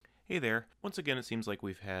Hey there. Once again, it seems like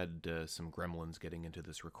we've had some gremlins getting into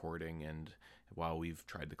this recording, and while we've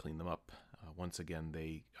tried to clean them up, once again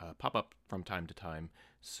they pop up from time to time.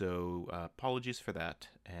 So apologies for that,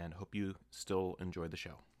 and hope you still enjoy the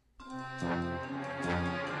show.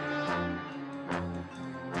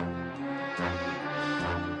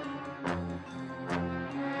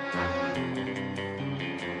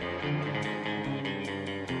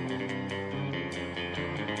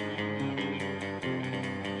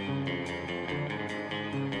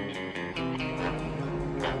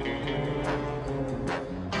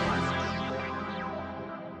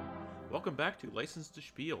 Welcome back to License to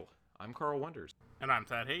Spiel. I'm Carl Wonders. And I'm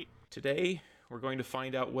Thad Haight. Today, we're going to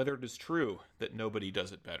find out whether it is true that nobody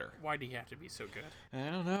does it better. Why do you have to be so good?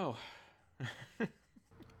 I don't know.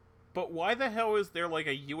 But why the hell is there like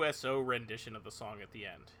a USO rendition of the song at the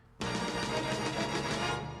end?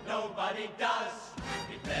 Nobody does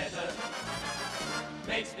it better.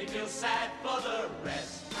 Makes me feel sad for the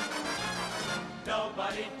rest.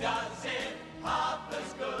 Nobody does it half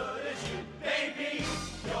as good as you. Baby,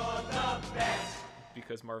 you're the best.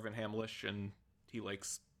 Because Marvin Hamlish, and he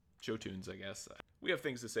likes show tunes, I guess. We have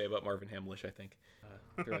things to say about Marvin Hamlish, I think,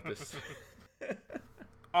 throughout this.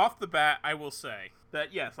 Off the bat, I will say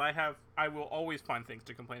that yes, I will always find things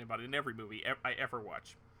to complain about in every movie I ever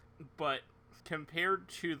watch. But compared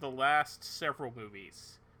to the last several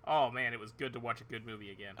movies, oh man, it was good to watch a good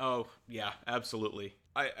movie again. Oh, yeah, absolutely.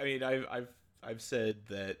 I mean, I've said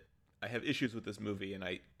that I have issues with this movie, and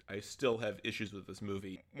I still have issues with this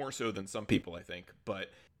movie, more so than some people, I think, but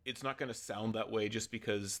it's not going to sound that way just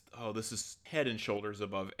because, this is head and shoulders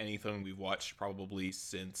above anything we've watched probably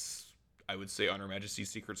since, I would say, On Her Majesty's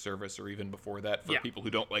Secret Service, or even before that, for people who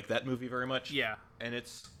don't like that movie very much. Yeah. And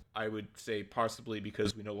it's, I would say, possibly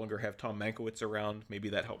because we no longer have Tom Mankiewicz around. Maybe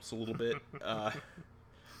that helps a little bit.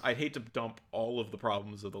 I'd hate to dump all of the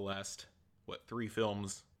problems of the last, 3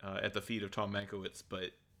 films at the feet of Tom Mankiewicz, but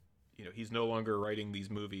he's no longer writing these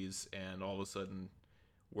movies, and all of a sudden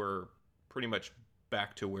we're pretty much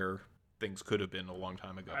back to where things could have been a long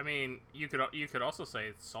time ago. I mean, you could also say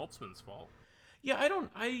it's Saltzman's fault. Yeah, I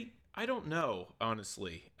don't know,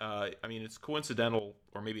 honestly. I mean, it's coincidental,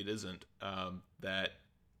 or maybe it isn't, that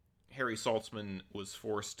Harry Saltzman was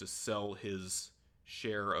forced to sell his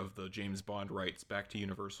share of the James Bond rights back to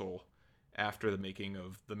Universal after the making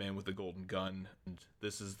of The Man with the Golden Gun. And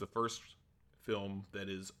this is the first film that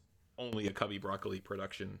is only a Cubby Broccoli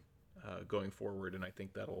production going forward, and I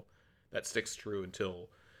think that sticks true until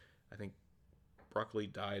I think Broccoli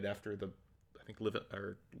died after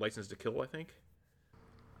License to Kill. I think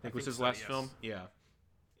was his last film.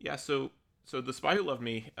 Yeah. So The Spy Who Loved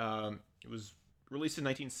Me, it was released in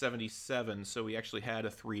 1977, so we actually had a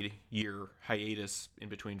 3-year hiatus in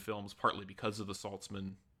between films, partly because of the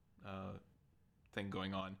Saltzman thing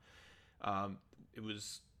going on. It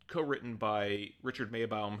was co-written by Richard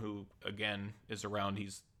Maybaum, who again is around.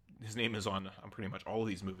 His name is on pretty much all of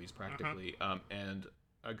these movies practically, and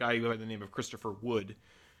a guy by the name of Christopher Wood,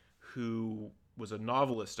 who was a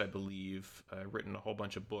novelist, I believe, written a whole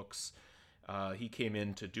bunch of books. He came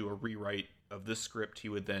in to do a rewrite of this script. He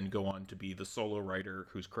would then go on to be the solo writer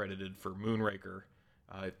who's credited for Moonraker.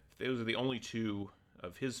 Those are the only 2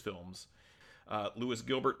 of his films. Lewis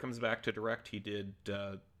Gilbert comes back to direct. He did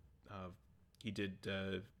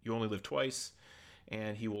You Only Live Twice,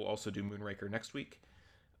 and he will also do Moonraker next week.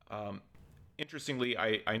 Interestingly,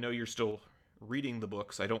 I know you're still reading the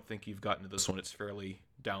books. I don't think you've gotten to this one. It's fairly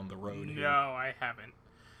down the road here. No, I haven't.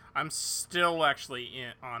 I'm still actually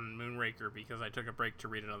on Moonraker because I took a break to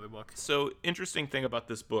read another book. So, interesting thing about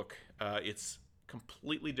this book, it's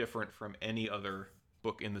completely different from any other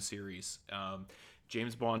book in the series.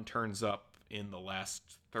 James Bond turns up in the last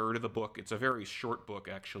third of the book. It's a very short book,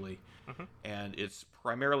 actually, and it's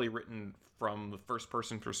primarily written from the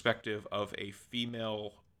first-person perspective of a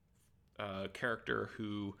female character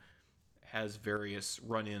who has various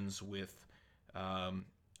run-ins with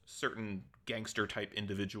certain gangster-type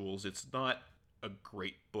individuals. It's not a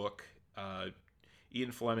great book.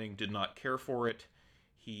 Ian Fleming did not care for it.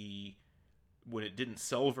 When it didn't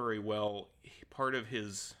sell very well, part of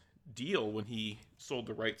his deal when he sold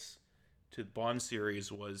the rights to the Bond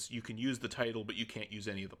series was you can use the title, but you can't use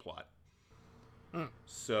any of the plot.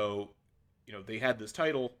 So, they had this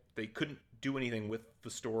title. They couldn't do anything with the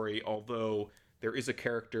story, although there is a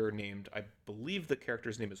character named, I believe the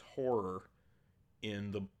character's name is Horror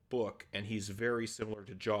in the book, and he's very similar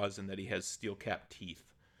to Jaws in that he has steel-capped teeth.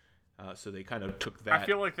 So they kind of took that. I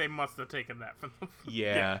feel like they must have taken that from them.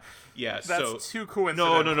 Yeah. That's too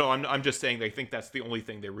coincidental. No. I'm just saying they think that's the only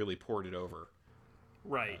thing they really ported over.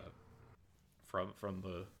 Right. From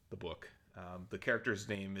the book. The character's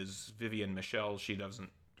name is Vivian Michelle.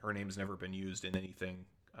 Her name's never been used in anything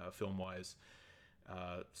film-wise.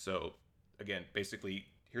 So, again, basically,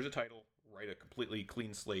 here's a title, write a completely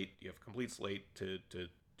clean slate. You have a complete slate to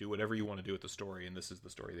do whatever you want to do with the story, and this is the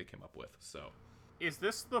story they came up with. So, Is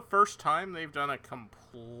this the first time they've done a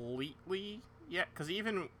completely... Yeah, because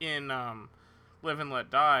even in Live and Let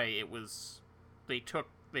Die, it was...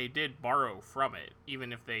 They did borrow from it,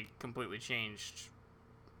 even if they completely changed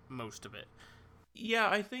most of it. yeah,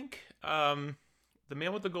 I think the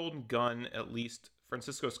Man with the Golden Gun, at least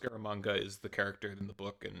Francisco Scaramanga is the character in the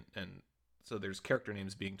book, and so there's character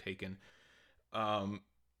names being taken.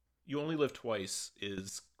 You Only Live Twice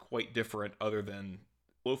is quite different, other than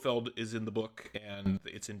Blofeld is in the book and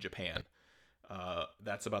it's in Japan.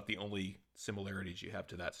 That's about the only similarities you have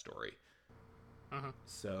to that story.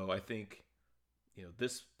 So I think,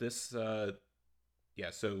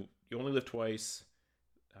 so You Only Live Twice,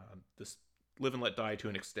 this Live and Let Die to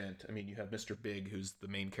an extent. I mean, you have Mr. Big, who's the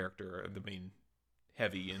main character, the main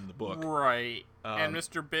heavy in the book. Right. And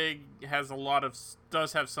Mr. Big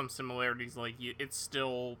does have some similarities, like it's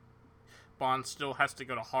still... Bond still has to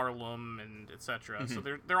go to Harlem and etc. Mm-hmm.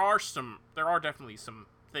 So there are definitely some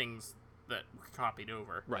things that were copied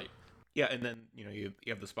over. Right. Yeah, and then you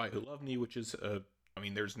have The Spy Who Loved Me, which is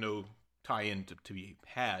there's no tie-in to be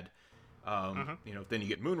had. Then you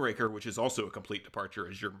get Moonraker, which is also a complete departure,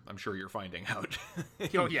 as I'm sure you're finding out.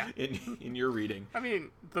 Oh yeah. in your reading. I mean,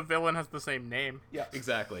 the villain has the same name. Yeah,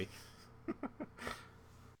 exactly.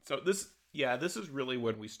 So this is really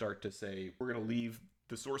when we start to say we're going to leave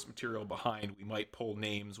the source material behind. We might pull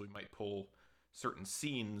names, we might pull certain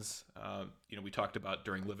scenes. We talked about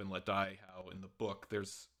during Live and Let Die how in the book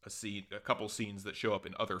there's a couple scenes that show up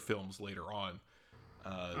in other films later on,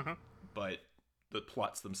 but the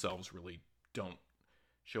plots themselves really don't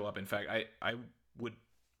show up. In fact, I would,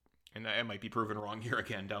 and I might be proven wrong here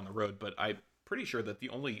again down the road, but I'm pretty sure that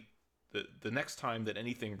the next time that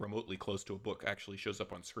anything remotely close to a book actually shows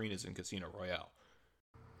up on screen is in Casino Royale.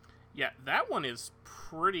 Yeah, that one is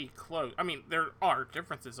pretty close. I mean, there are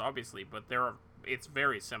differences, obviously, but it's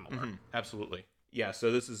very similar. Mm-hmm, absolutely. Yeah, so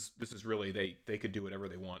this is really, they could do whatever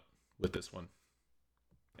they want with this one.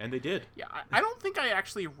 And they did. Yeah, I don't think I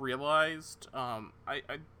actually realized, I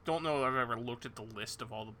don't know if I've ever looked at the list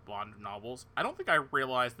of all the Bond novels. I don't think I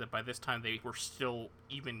realized that by this time they were still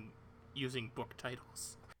even using book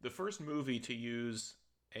titles. The first movie to use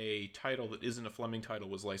a title that isn't a Fleming title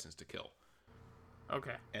was License to Kill.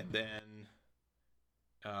 Okay. And then,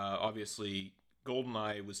 obviously,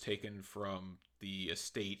 GoldenEye was taken from the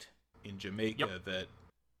estate in Jamaica that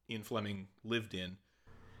Ian Fleming lived in.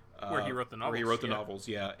 Where he wrote the novels. Where he wrote the novels,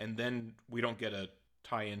 yeah. And then we don't get a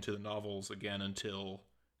tie-in to the novels again until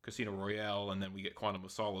Casino Royale, and then we get Quantum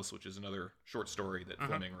of Solace, which is another short story that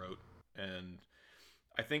Fleming wrote. And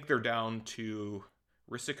I think they're down to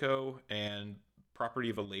Risico and Property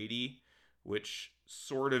of a Lady, which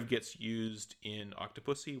sort of gets used in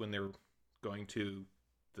Octopussy when they're going to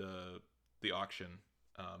the auction.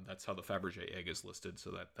 That's how the Fabergé egg is listed,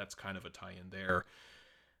 so that's kind of a tie-in there.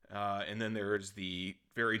 And then there's the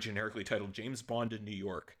very generically titled James Bond in New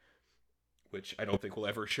York, which I don't think will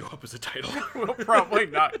ever show up as a title. We'll probably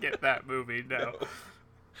not get that movie, no.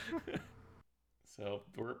 So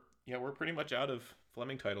we're pretty much out of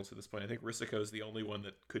Fleming titles at this point. I think Risico is the only one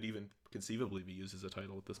that could even conceivably be used as a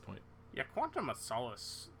title at this point. Yeah, Quantum of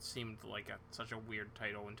Solace seemed like such a weird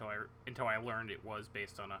title until I learned it was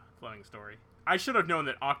based on a Fleming story. I should have known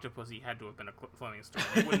that Octopussy had to have been a Fleming story.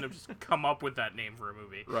 They wouldn't have just come up with that name for a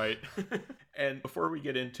movie. Right. And before we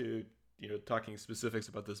get into talking specifics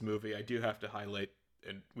about this movie, I do have to highlight,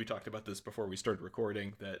 and we talked about this before we started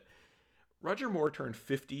recording, that Roger Moore turned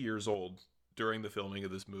 50 years old during the filming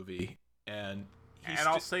of this movie, and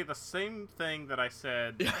I'll say the same thing that I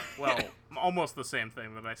said, well, almost the same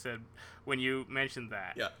thing that I said when you mentioned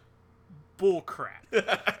that. Yeah.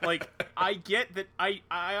 Bullcrap. Like, I get that, I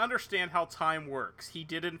understand how time works. He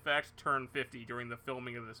did, in fact, turn 50 during the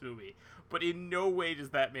filming of this movie, but in no way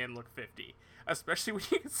does that man look 50. Especially when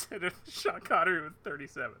you consider Sean Connery was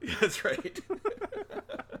 37. That's right.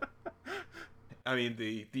 I mean,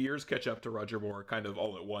 the years catch up to Roger Moore kind of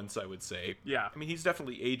all at once, I would say. Yeah. I mean, he's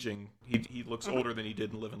definitely aging. He looks older than he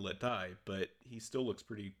did in Live and Let Die, but he still looks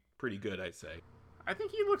pretty good, I'd say. I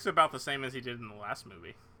think he looks about the same as he did in the last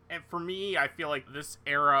movie. And for me, I feel like this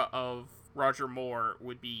era of Roger Moore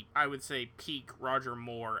would be, I would say, peak Roger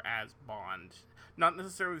Moore as Bond. Not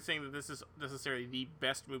necessarily saying that this is necessarily the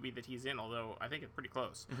best movie that he's in, although I think it's pretty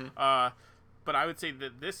close. Mm-hmm. But I would say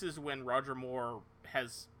that this is when Roger Moore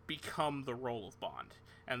has become the role of Bond.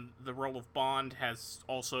 And the role of Bond has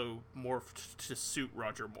also morphed to suit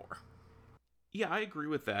Roger Moore. Yeah, I agree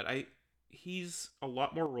with that. He's a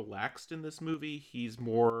lot more relaxed in this movie. He's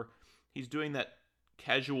doing that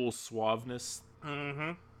casual suaveness.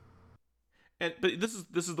 Mm-hmm. But this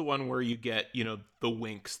is the one where you get, the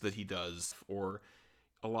winks that he does, or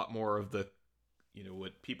a lot more of the,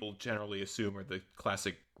 what people generally assume are the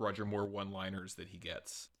classic Roger Moore one-liners that he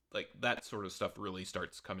gets. Like, that sort of stuff really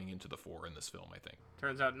starts coming into the fore in this film, I think.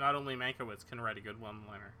 Turns out not only Mankiewicz can write a good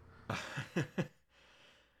one-liner.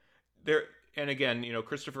 And again,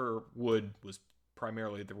 Christopher Wood was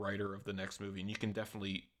primarily the writer of the next movie, and you can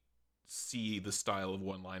definitely see the style of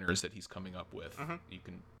one-liners that he's coming up with. Mm-hmm. You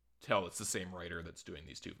can tell it's the same writer that's doing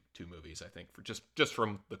these two movies, I think, for just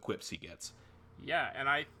from the quips he gets. Yeah,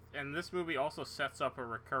 and this movie also sets up a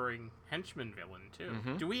recurring henchman villain too.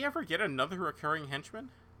 Mm-hmm. Do we ever get another recurring henchman?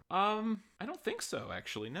 I don't think so,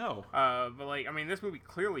 actually. No. But this movie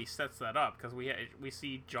clearly sets that up because we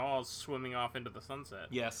see Jaws swimming off into the sunset.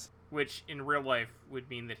 Yes. Which in real life would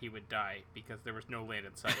mean that he would die because there was no land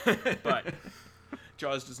in sight. But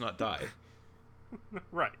Jaws does not die.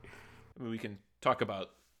 Right. I mean, we can talk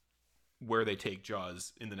about where they take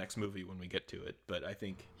Jaws in the next movie when we get to it, but I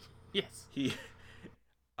think yes,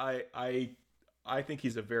 I think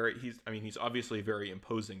he's obviously a very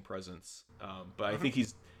imposing presence, but I think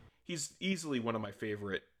he's easily one of my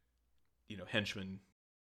favorite, henchmen.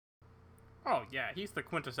 Oh yeah, he's the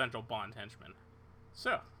quintessential Bond henchman.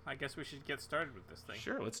 So I guess we should get started with this thing.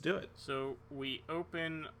 Sure, let's do it. So we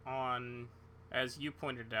open on, as you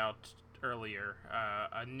pointed out earlier,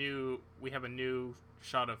 we have a new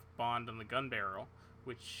shot of Bond on the gun barrel,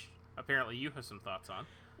 which apparently you have some thoughts on.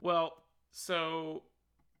 Well, so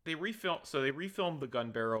they refilmed the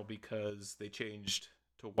gun barrel because they changed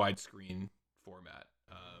to widescreen format.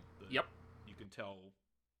 Yep. You can tell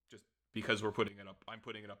just because I'm putting it up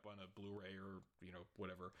on a Blu-ray or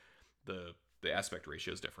whatever. The aspect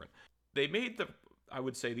ratio is different. They made the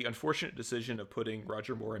unfortunate decision of putting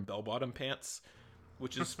Roger Moore in bell-bottom pants,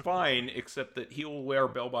 which is fine, except that he will wear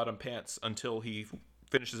bell-bottom pants until he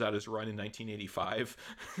finishes out his run in 1985.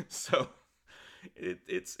 So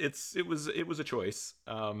it was a choice.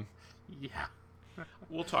 Yeah.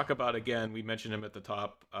 We'll talk about, again, we mentioned him at the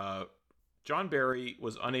top. John Barry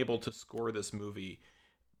was unable to score this movie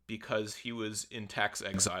because he was in tax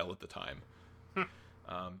exile at the time.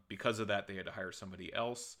 Because of that, they had to hire somebody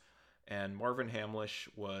else. And Marvin Hamlish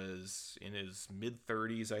was in his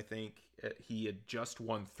mid-30s, I think. He had just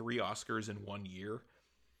won 3 Oscars in 1 year,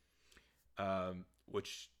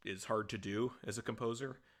 which is hard to do as a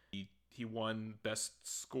composer. He won Best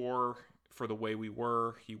Score for The Way We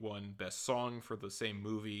Were. He won Best Song for the same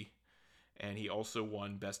movie. And he also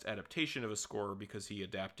won Best Adaptation of a Score because he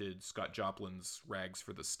adapted Scott Joplin's Rags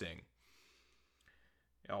for the Sting.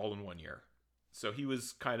 All in 1 year. So he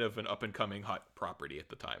was kind of an up-and-coming hot property at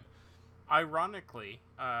the time. Ironically,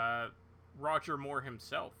 Roger Moore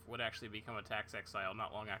himself would actually become a tax exile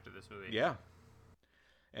not long after this movie. Yeah.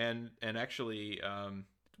 And actually,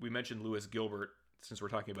 we mentioned Louis Gilbert, since we're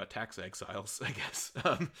talking about tax exiles, I guess.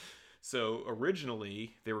 So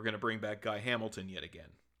originally, they were going to bring back Guy Hamilton yet again,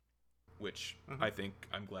 which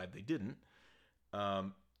I'm glad they didn't.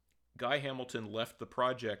 Guy Hamilton left the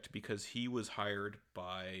project because he was hired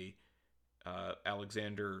by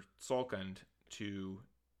Alexander Salkind to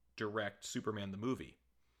direct Superman the movie.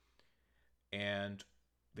 And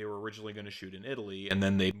they were originally going to shoot in Italy, and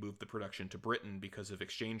then they moved the production to Britain because of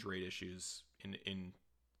exchange rate issues in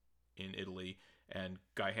Italy, and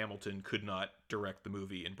Guy Hamilton could not direct the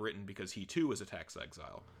movie in Britain because he too was a tax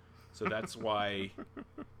exile. So that's why,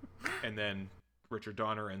 and then Richard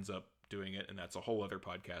Donner ends up doing it, and that's a whole other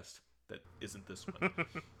podcast that isn't this one.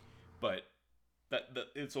 But that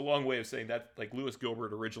it's a long way of saying that, like, Louis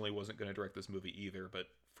Gilbert originally wasn't going to direct this movie either, but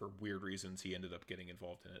for weird reasons he ended up getting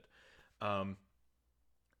involved in it.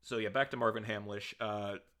 So yeah, back to Marvin Hamlish.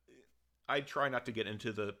 I try not to get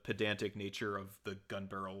into the pedantic nature of the gun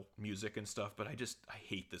barrel music and stuff, but I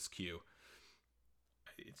hate this cue.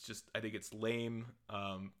 It's just, I think it's lame.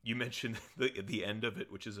 You mentioned the end of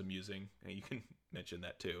it, which is amusing, and you can mention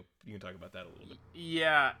that too. You can talk about that a little bit.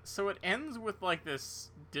 Yeah, so it ends with like this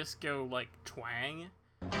disco like twang.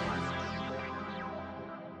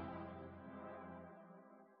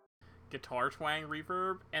 Guitar twang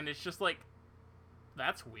reverb, and it's just like,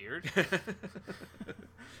 that's weird.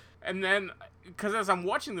 And then, because as I'm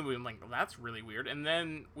watching the movie, I'm like, well, that's really weird. And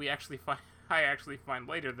then I actually find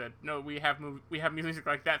later that no, we have music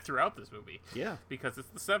like that throughout this movie. Yeah, because it's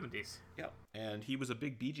the 70s. Yeah, and he was a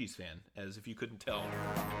big Bee Gees fan, as if you couldn't tell.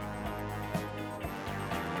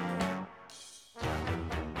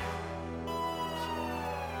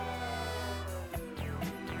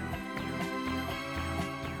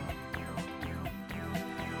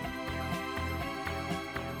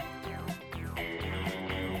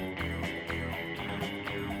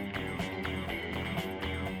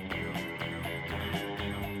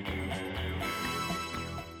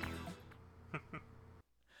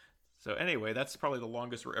 So anyway, that's probably the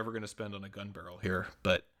longest we're ever going to spend on a gun barrel here.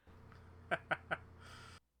 But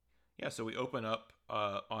yeah, so we open up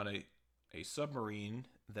on a submarine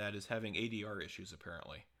that is having ADR issues,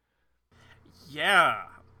 apparently. Yeah.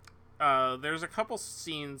 There's a couple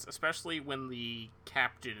scenes, especially when the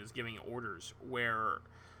captain is giving orders, where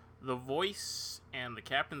the voice and the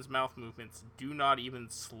captain's mouth movements do not even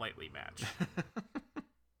slightly match.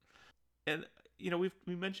 And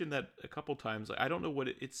we mentioned that a couple times. I don't know what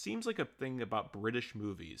it seems like a thing about British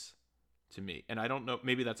movies to me, and I don't know.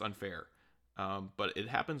 Maybe that's unfair, but it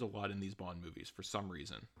happens a lot in these Bond movies for some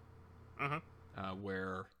reason,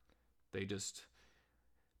 where they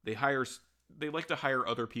like to hire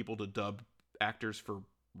other people to dub actors for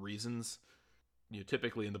reasons.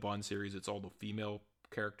 Typically in the Bond series, it's all the female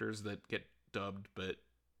characters that get dubbed, but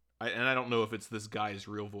I don't know if it's this guy's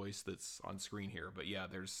real voice that's on screen here, but yeah,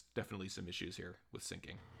 there's definitely some issues here with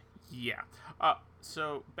syncing. Yeah.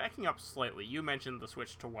 So backing up slightly, you mentioned the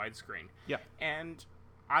switch to widescreen. Yeah. And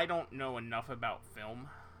I don't know enough about film,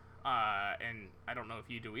 and I don't know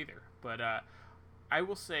if you do either, but I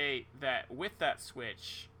will say that with that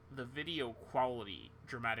switch, the video quality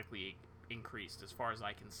dramatically increased as far as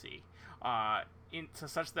I can see, into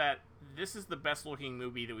such that this is the best looking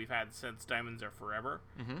movie that we've had since Diamonds Are Forever,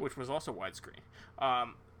 which was also widescreen.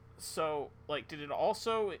 So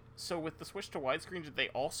with the switch to widescreen, did they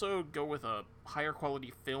also go with a higher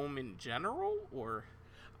quality film in general, or?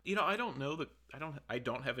 I don't know I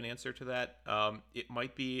don't have an answer to that. It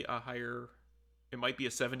might be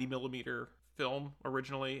a 70 millimeter film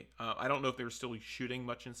originally. I don't know if they were still shooting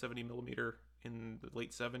much in 70 millimeter in the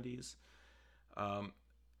late 70s.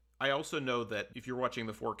 I also know that if you're watching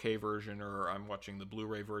the 4K version or I'm watching the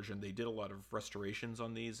Blu-ray version, they did a lot of restorations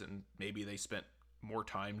on these, and maybe they spent more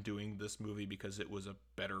time doing this movie because it was a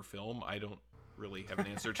better film. I don't really have an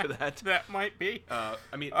answer to that. That might be.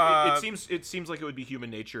 It seems like it would be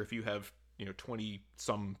human nature if you have 20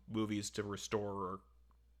 some movies to restore or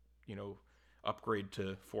upgrade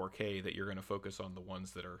to 4K, that you're going to focus on the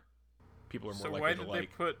ones that people are more likely to like. So why did they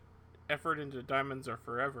put effort into Diamonds Are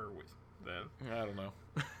Forever then? I don't know.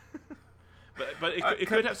 but it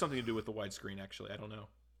could have something to do with the widescreen, actually. I don't know.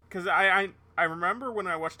 Because I remember when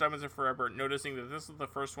I watched Diamonds Are Forever noticing that this is the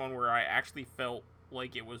first one where I actually felt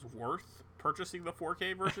like it was worth purchasing the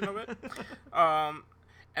 4K version of it.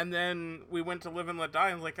 And then we went to Live and Let Die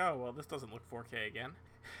and was like, oh, well, this doesn't look 4K again.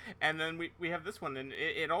 And then we have this one, and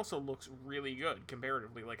it also looks really good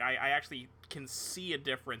comparatively. Like, I actually can see a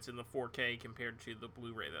difference in the 4K compared to the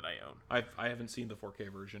Blu-ray that I own. I haven't seen the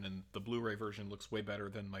 4K version, and the Blu-ray version looks way better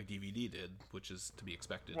than my DVD did, which is to be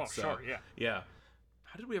expected. Well, so, sure, yeah. Yeah.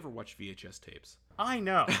 How did we ever watch VHS tapes? I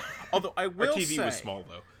know. Although I will say... Our TV was small,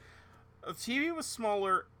 though. The TV was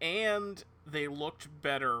smaller, and they looked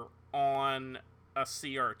better on a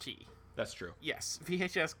CRT. That's true. Yes,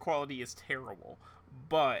 VHS quality is terrible,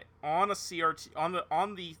 but on a CRT,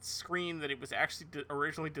 on the screen that it was actually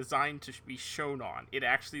originally designed to be shown on, it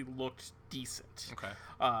actually looked decent. Okay.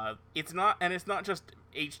 It's not just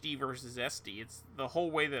HD versus SD. It's the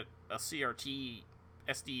whole way that a CRT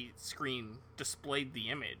SD screen displayed the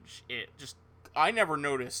image. I never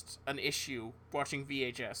noticed an issue watching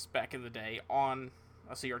VHS back in the day on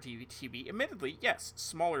a CRT TV. Admittedly, yes,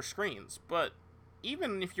 smaller screens, but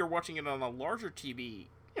even if you're watching it on a larger TV,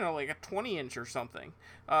 like a 20-inch or something,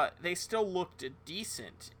 they still looked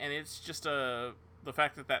decent. And it's just the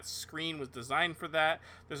fact that screen was designed for that.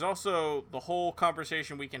 There's also the whole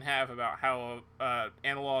conversation we can have about how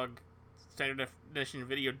analog standard definition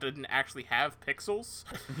video didn't actually have pixels.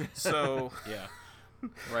 So yeah.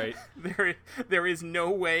 Right. There is no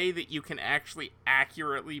way that you can actually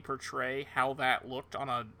accurately portray how that looked on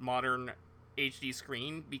a modern HD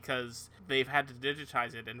screen, because they've had to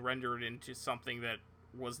digitize it and render it into something that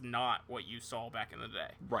was not what you saw back in the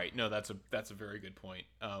day. Right. No, that's a very good point.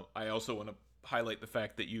 I also want to highlight the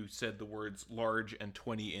fact that you said the words large and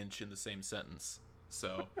 20-inch in the same sentence.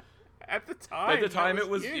 So at the time it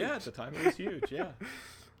was huge. Yeah, at the time it was huge. Yeah.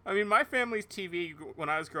 I mean, my family's TV when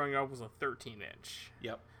I was growing up was a 13-inch.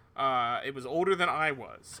 Yep. It was older than I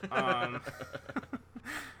was.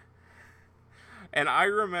 And I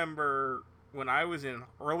remember when I was in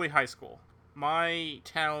early high school, my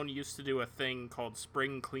town used to do a thing called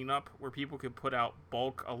spring cleanup, where people could put out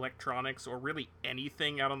bulk electronics or really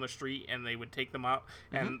anything out on the street, and they would take them out,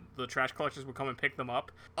 and the trash collectors would come and pick them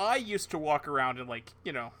up. I used to walk around and,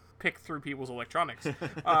 pick through people's electronics.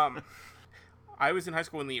 I was in high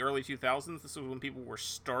school in the early 2000s. This was when people were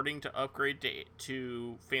starting to upgrade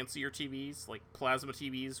to fancier TVs, like plasma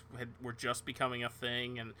TVs were just becoming a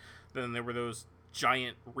thing, and then there were those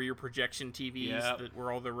giant rear projection TVs that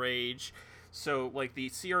were all the rage. So, like, the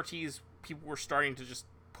CRTs, people were starting to just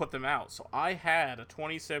put them out. So I had a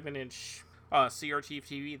 27-inch CRT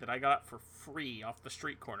TV that I got for free off the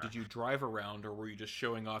street corner. Did you drive around, or were you just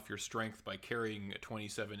showing off your strength by carrying a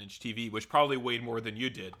 27-inch TV, which probably weighed more than you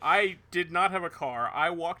did? I did not have a car. I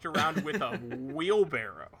walked around with a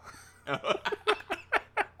wheelbarrow.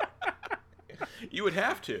 You would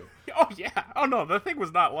have to. Oh, yeah. Oh, no, the thing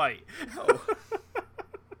was not light. Oh.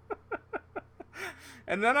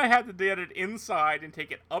 And then I had to get it inside and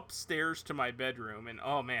take it upstairs to my bedroom. And,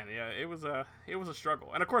 oh, man, yeah, it was a struggle.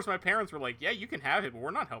 And, of course, my parents were like, yeah, you can have it, but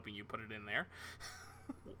we're not helping you put it in there.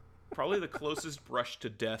 Probably the closest brush to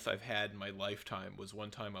death I've had in my lifetime was one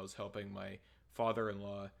time I was helping my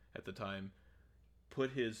father-in-law at the time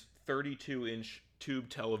put his 32-inch tube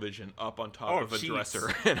television up on top of a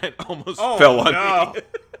dresser, and it almost fell on me.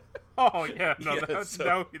 Oh, yeah, no, Yeah,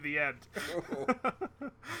 that would be the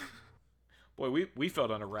end. Boy, we fell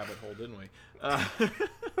down a rabbit hole, didn't we? A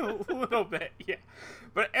little bit, yeah.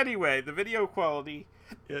 But anyway, the video quality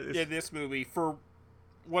in this movie, for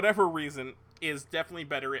whatever reason, is definitely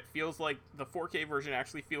better. It feels like the 4K version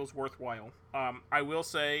actually feels worthwhile. I will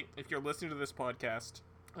say, if you're listening to this podcast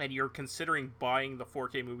and you're considering buying the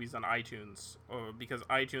 4K movies on iTunes, because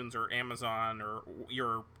iTunes or Amazon or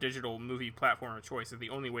your digital movie platform of choice is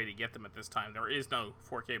the only way to get them at this time. There is no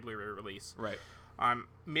 4K Blu-ray release. Right.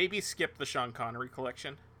 Maybe skip the Sean Connery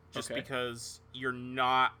collection, just Okay. because you're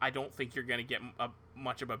not. I don't think you're going to get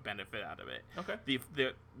much of a benefit out of it. Okay.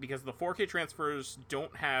 Because the 4K transfers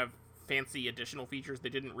don't have fancy additional features. They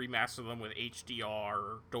didn't remaster them with HDR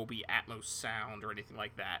or Dolby Atmos sound or anything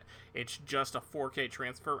like that. It's just a 4K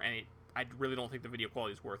transfer, and I really don't think the video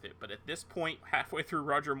quality is worth it. But at this point, halfway through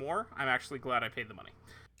Roger Moore, I'm actually glad I paid the money.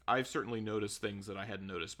 I've certainly noticed things that I hadn't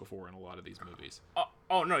noticed before in a lot of these movies.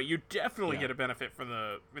 Oh no, you definitely Yeah. get a benefit from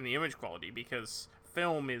the image quality, because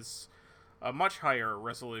film is a much higher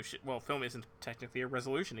resolution. Well, film isn't technically a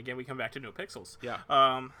resolution. Again, we come back to no pixels.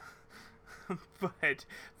 Yeah. But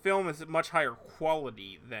film is a much higher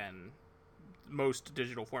quality than most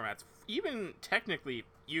digital formats. Even technically,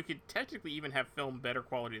 you could technically even have film better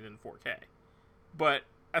quality than 4K. But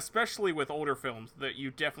especially with older films, that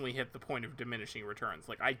you definitely hit the point of diminishing returns.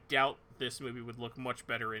 Like, I doubt this movie would look much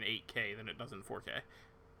better in 8K than it does in 4K.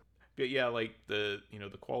 But yeah, like the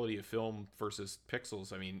quality of film versus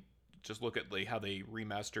pixels. I mean, just look at how they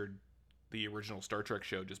remastered the original Star Trek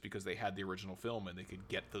show just because they had the original film and they could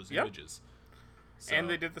get those images. So, And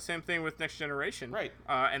they did the same thing with Next Generation. Right.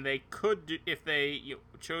 And they could, if they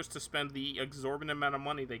chose to spend the exorbitant amount of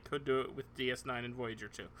money, they could do it with DS9 and Voyager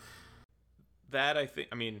 2. that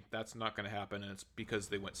I mean, that's not going to happen, and it's because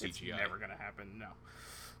they went CGI. It's never going to happen, no.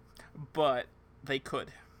 But they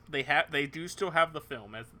could. They do still have the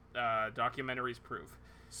film, as documentaries prove.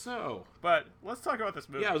 So, But let's talk about this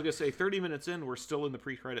movie. yeah, I was going to say 30 minutes in, we're still in the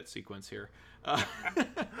pre-credit sequence here.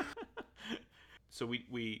 So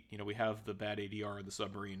we have the bad ADR in the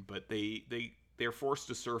submarine, but they're forced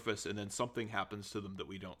to surface, and then something happens to them that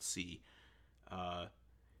we don't see.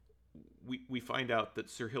 We find out that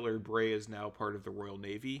Sir Hilary Bray is now part of the Royal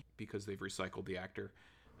Navy because they've recycled the actor.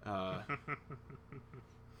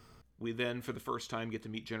 We then, for the first time, get to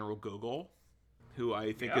meet General Gogol, who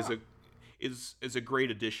I think is a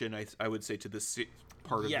great addition. I would say to this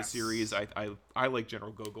part of the series. I like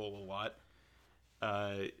General Gogol a lot.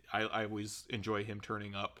 I always enjoy him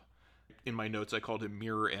turning up. In my notes, I called him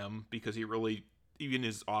Mirror M because he really, even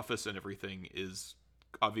his office and everything, is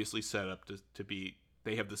obviously set up to be.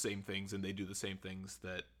 They have the same things and they do the same things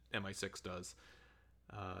that MI6 does.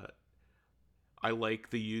 I like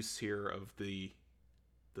the use here of the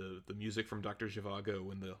music from Dr. Zhivago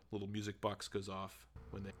when the little music box goes off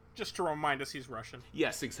when they. Just to remind us he's Russian.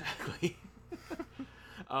 Yes, exactly.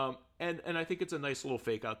 And I think it's a nice little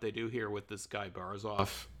fake out they do here with this guy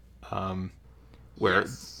Barazov, where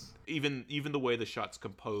even the way the shot's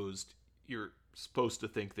composed, you're supposed to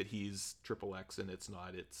think that he's XXX, and it's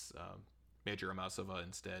not. It's Major Amasova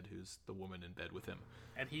instead, who's the woman in bed with him.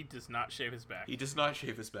 And he does not shave his back. He does not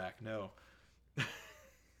shave his back, no.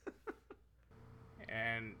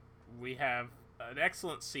 And we have an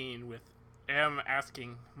excellent scene with M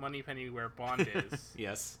asking Moneypenny where Bond is.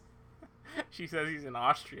 Yes. She says he's in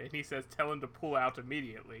Austria, and he says, tell him to pull out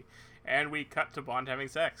immediately. And we cut to Bond having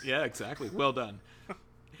sex. Yeah, exactly. Well done.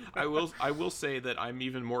 I will say that I'm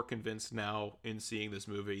even more convinced now in seeing this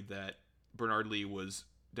movie that Bernard Lee was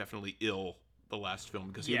definitely ill the last film,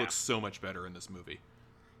 because he looks so much better in this movie.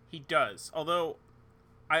 He does. Although,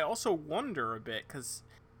 I also wonder a bit, because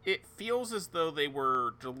it feels as though they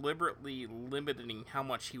were deliberately limiting how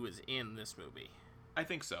much he was in this movie. I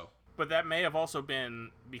think so. But that may have also been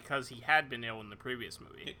because he had been ill in the previous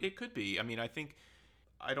movie. It could be. I mean,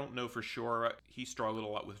 I don't know for sure. He struggled a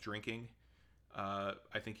lot with drinking. I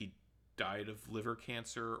think he died of liver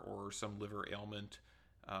cancer or some liver ailment,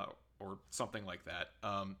 or something like that.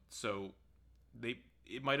 So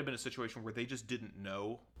it might have been a situation where they just didn't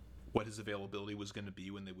know what his availability was going to be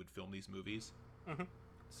when they would film these movies. Mm-hmm.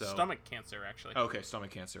 So, stomach cancer, actually. Okay, stomach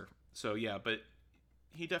cancer. So yeah, but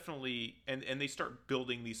he definitely, and they start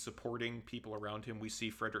building these supporting people around him. We see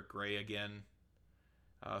Frederick Gray again,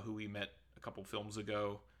 who we met a couple films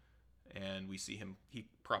ago, and we see him. He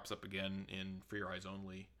props up again in For Your Eyes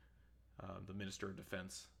Only, the Minister of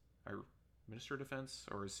Defense. Minister of Defense,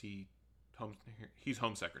 or is he home? He's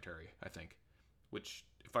Home Secretary, I think, which,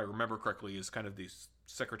 if I remember correctly, is kind of the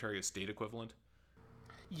Secretary of State equivalent.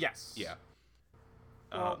 Yes. Yeah.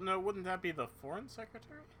 Well, no, wouldn't that be the Foreign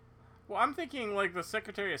Secretary? Well, I'm thinking, like, the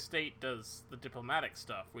Secretary of State does the diplomatic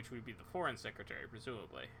stuff, which would be the Foreign Secretary,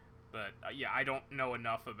 presumably. But, yeah, I don't know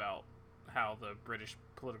enough about how the British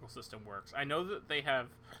political system works. I know that they have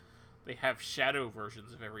shadow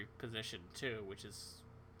versions of every position, too, which is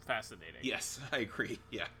fascinating. Yes, I agree,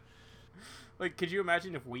 yeah. Like, could you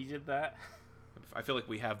imagine if we did that? I feel like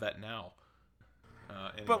we have that now.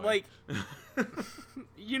 Anyway. But, like,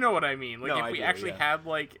 you know what I mean. Like, No, if I we do, actually yeah. had,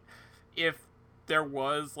 like, if there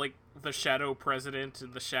was, like, the shadow president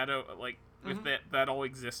and the shadow, like, if that all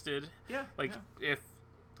existed. Yeah. Like, if,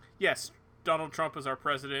 yes, Donald Trump is our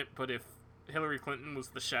president, but if Hillary Clinton was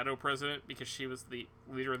the shadow president because she was the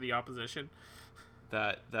leader of the opposition.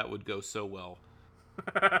 That would go so well.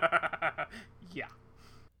 Yeah.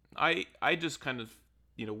 I just kind of,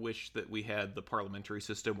 wish that we had the parliamentary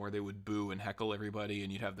system where they would boo and heckle everybody,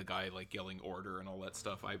 and you'd have the guy, like, yelling order and all that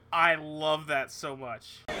stuff. I love that so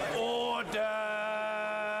much. Order!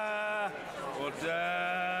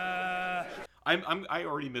 Order! I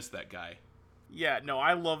already missed that guy. Yeah, no,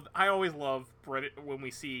 I always love when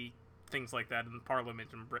we see things like that in Parliament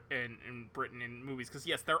in Britain in movies, because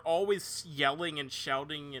yes, they're always yelling and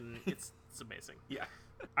shouting, and it's amazing. Yeah.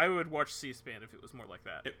 I would watch C-SPAN if it was more like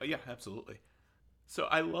that. Yeah, absolutely. So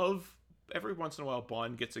I love, every once in a while,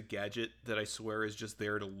 Bond gets a gadget that I swear is just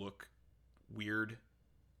there to look weird,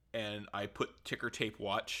 and I put ticker tape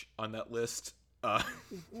watch on that list.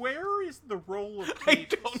 Where is the roll of I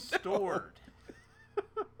tape don't know. stored?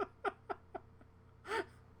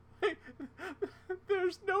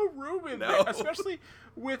 There's no room in No. there, especially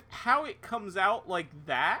with how it comes out like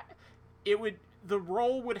that. The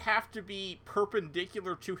roll would have to be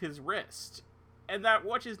perpendicular to his wrist, and that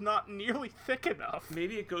watch is not nearly thick enough.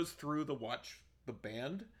 Maybe it goes through the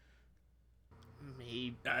band?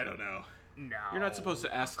 Maybe. I don't know. No. You're not supposed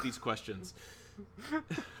to ask these questions.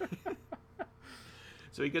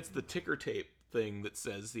 So he gets the ticker tape thing that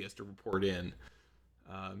says he has to report in.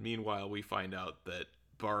 Meanwhile, we find out that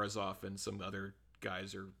Barazov and some other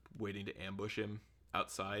guys are waiting to ambush him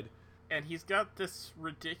outside. And he's got this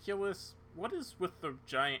ridiculous... What is with the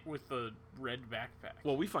red backpack?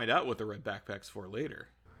 Well, we find out what the red backpack's for later.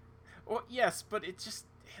 Well, yes, but it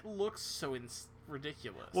looks so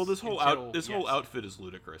ridiculous. Well, this whole outfit is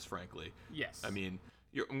ludicrous, frankly. Yes. I mean,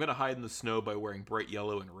 I'm gonna hide in the snow by wearing bright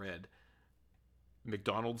yellow and red.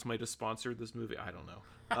 McDonald's might have sponsored this movie. I don't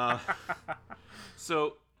know.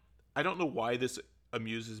 So, I don't know why this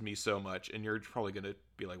amuses me so much, and you're probably gonna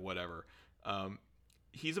be like, whatever.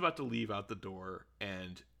 He's about to leave out the door,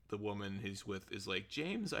 and the woman he's with is like,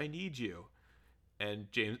 James, I need you.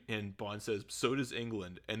 And Bond says, so does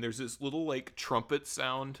England. And there's this little, like, trumpet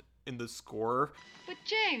sound in the score. But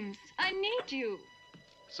James, I need you.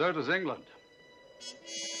 So does England.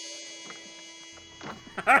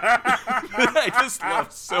 I just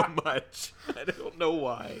love so much. I don't know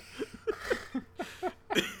why.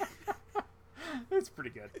 It's pretty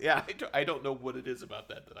good. Yeah, I don't know what it is about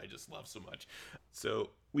that I just love so much. So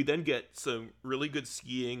we then get some really good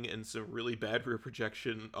skiing and some really bad rear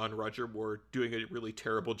projection on Roger Moore doing a really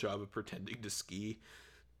terrible job of pretending to ski.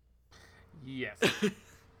 Yes.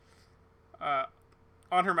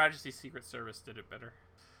 On Her Majesty's Secret Service did it better.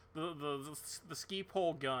 The ski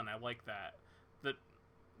pole gun, I like that.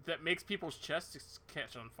 That makes people's chests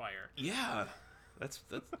catch on fire. Yeah, that's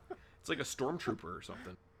it's like a stormtrooper or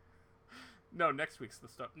something. No, next week's the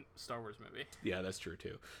Star Wars movie. Yeah, that's true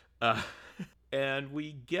too. And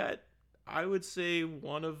we get, I would say,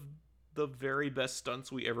 one of the very best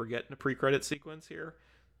stunts we ever get in a pre-credit sequence here.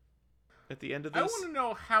 At the end of this, I want to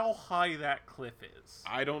know how high that cliff is.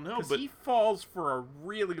 I don't know, Because but he falls for a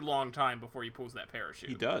really long time before he pulls that parachute.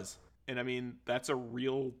 he does, and I mean that's a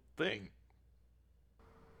real thing.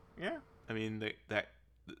 Yeah. I mean that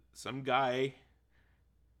some guy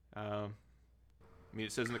I mean,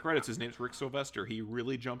 it says in the credits his name's Rick Sylvester. He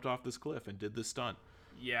really jumped off this cliff and did this stunt.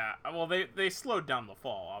 Yeah, well, they slowed down the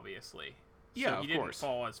fall, obviously. Yeah, so he of didn't course.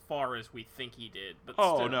 fall as far as we think he did. But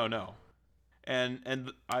Oh, still. no.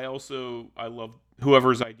 And I love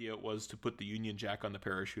whoever's idea it was to put the Union Jack on the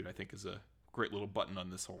parachute. I think is a great little button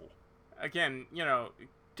on this hole. Again,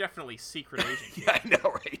 definitely secret agent. Yeah, I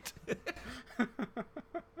know, right?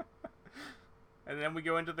 And then we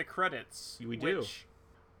go into the credits. We do. Which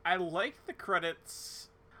I like the credits.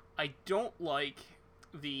 I don't like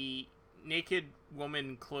the naked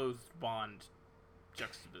woman clothed Bond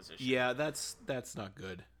juxtaposition. Yeah, that's not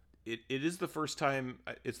good. It is the first time.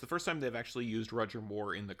 It's the first time they've actually used Roger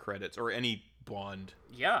Moore in the credits, or any Bond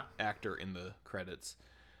actor in the credits.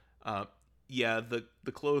 Yeah,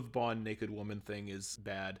 the clothed Bond naked woman thing is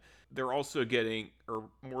bad. They're also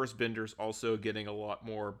Morris Binder's also getting a lot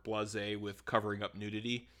more blasé with covering up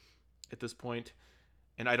nudity at this point.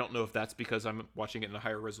 And I don't know if that's because I'm watching it in a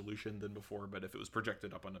higher resolution than before, but if it was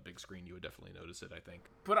projected up on a big screen, you would definitely notice it, I think.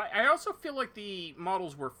 But I also feel like the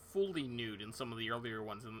models were fully nude in some of the earlier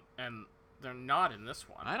ones, and they're not in this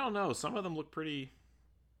one. I don't know. Some of them look pretty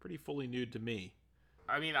fully nude to me.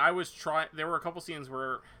 I mean, there were a couple scenes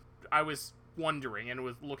where I was wondering and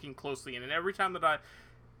was looking closely, and every time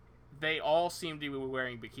they all seemed to be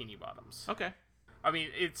wearing bikini bottoms. Okay. I mean,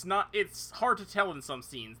 it's hard to tell in some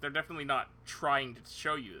scenes. They're definitely not trying to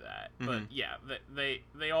show you that. But yeah,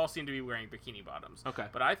 they all seem to be wearing bikini bottoms. Okay.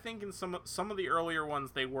 But I think in some of the earlier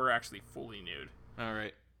ones, they were actually fully nude. All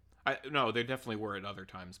right. No, they definitely were at other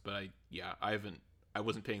times, but I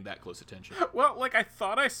wasn't paying that close attention. Well, like I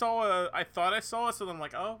thought I saw it, so I'm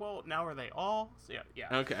like, oh well, now are they all? So,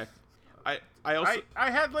 yeah. Okay. I also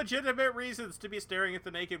I had legitimate reasons to be staring at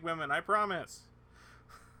the naked women. I promise.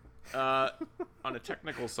 on a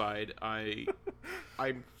technical side,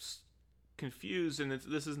 I'm confused, and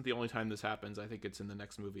this isn't the only time this happens. I think it's in the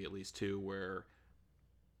next movie at least too, where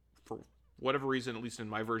for whatever reason, at least in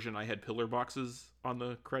my version, I had pillar boxes on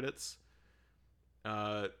the credits.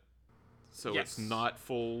 So Yes. it's not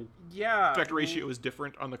full. Yeah. Aspect ratio is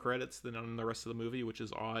different on the credits than on the rest of the movie, which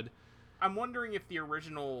is odd. I'm wondering if the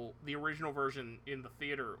original version in the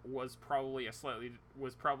theater was probably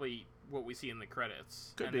what we see in the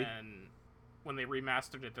credits. Could be. And then when they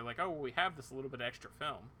remastered it, they're like, oh, well, we have this little bit extra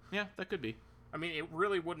film. Yeah, that could be. I mean, it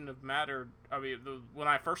really wouldn't have mattered. I mean, when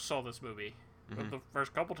I first saw this movie, the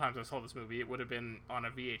first couple times I saw this movie, it would have been on a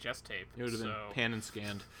VHS tape. It would have been pan and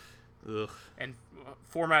scanned. Ugh. And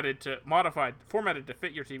formatted to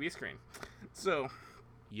fit your TV screen. So.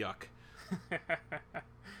 Yuck.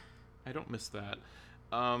 I don't miss that.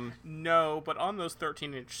 No, but on those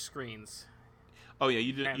 13-inch screens. Oh yeah,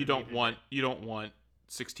 you don't want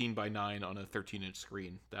 16 by 9 on a 13-inch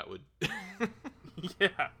screen. That would.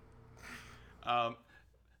 Yeah.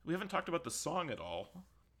 We haven't talked about the song at all.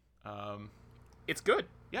 It's good.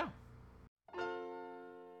 Yeah.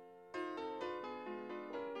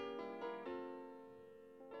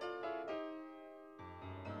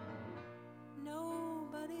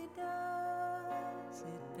 Nobody does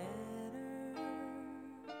it better.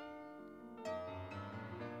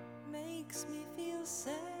 Makes me feel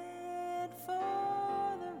sad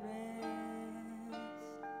for the rest.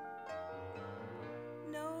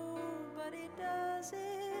 Nobody does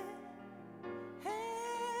it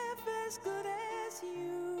half as good as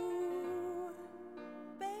you.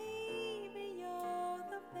 Baby, you're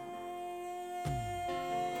the best.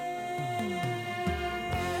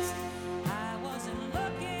 I wasn't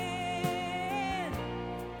looking,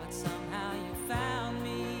 but somehow you found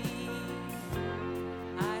me.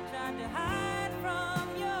 I tried to hide from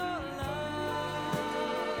your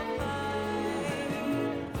love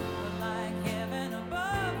light, but like heaven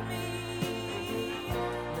above me,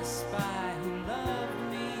 the spy who loved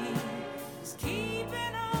me is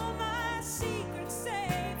keeping all my secrets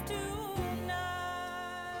safe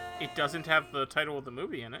tonight. It doesn't have the title of the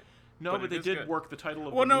movie in it. No, but it they is did good. work the title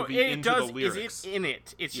of Well, the no, movie it into does. the lyrics. Is it in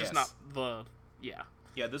it? It's just Yes. not the. Yeah.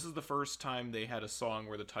 Yeah, this is the first time they had a song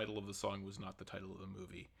where the title of the song was not the title of the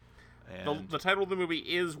movie. And The title of the movie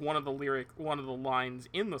is one of the lines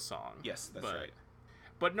in the song. yes, that's but, right.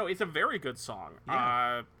 But no, it's a very good song.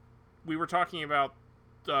 Yeah. We were talking about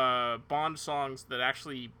Bond songs that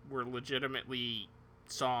actually were legitimately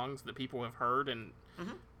songs that people have heard and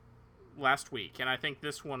last week, and I think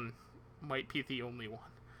this one might be the only one.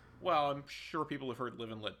 Well, I'm sure people have heard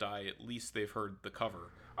 "Live and Let Die." At least they've heard the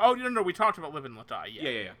cover. Oh no, we talked about Live and Let Die.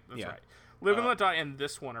 Yeah. That's Yeah. right. Live and Let Die and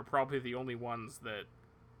this one are probably the only ones that,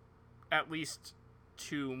 at least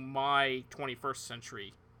to my 21st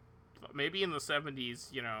century, maybe in the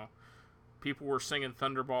 70s, people were singing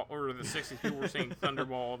Thunderball, or the 60s, people were singing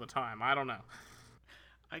Thunderball all the time. I don't know.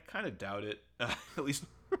 I kind of doubt it. At least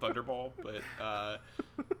Thunderball,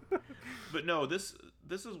 but no, this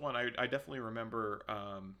is one I definitely remember.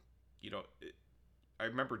 I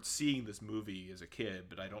remembered seeing this movie as a kid,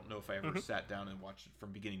 but I don't know if I ever sat down and watched it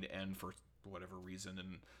from beginning to end for whatever reason.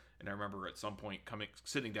 And I remember at some point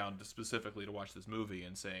sitting down specifically to watch this movie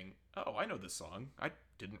and saying, "Oh, I know this song. I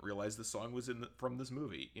didn't realize this song was from this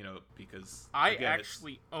movie." Because I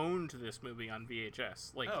actually owned this movie on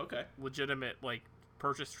VHS, like legitimate, like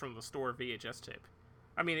purchased from the store VHS tape.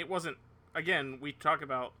 I mean, it wasn't. Again, we talk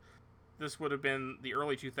about this would have been the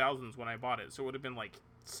early 2000s when I bought it, so it would have been like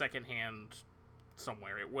secondhand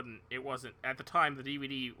somewhere. It wasn't at the time. The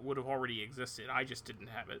DVD would have already existed. I just didn't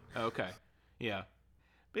have it. Okay, yeah,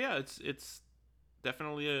 but yeah, it's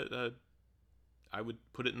definitely a I would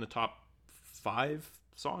put it in the top 5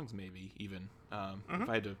 songs, maybe even if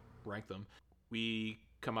I had to rank them. We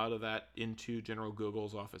come out of that into General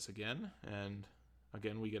Gogol's office again, and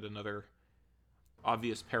again we get another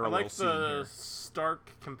obvious I parallel like scene the here.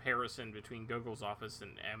 stark comparison between Gogol's office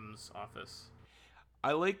and M's office.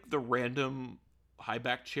 I like the random high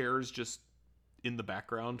back chairs just in the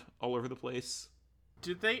background all over the place.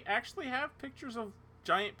 Did they actually have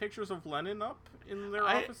giant pictures of Lenin up in their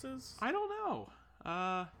offices? I don't know.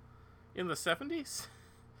 In the 70s?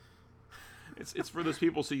 It's for those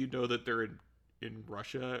people so you know that they're in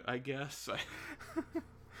Russia, I guess.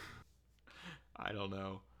 I don't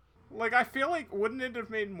know. Like, I feel like, wouldn't it have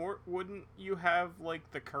made more... Wouldn't you have, like,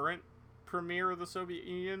 the current premier of the Soviet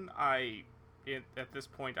Union? At this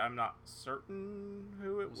point, I'm not certain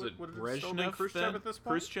who it would have still been. Khrushchev at this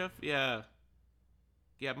point? Khrushchev? Yeah.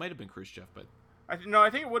 Yeah, it might have been Khrushchev, but... I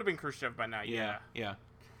think it would have been Khrushchev by now, yeah. Yeah.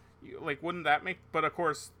 Like, wouldn't that make... But, of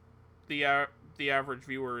course, the average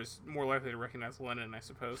viewer is more likely to recognize Lenin, I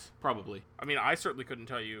suppose. Probably. I mean, I certainly couldn't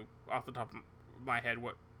tell you off the top of my head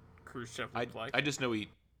what Khrushchev looked like. I just know he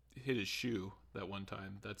hit his shoe that one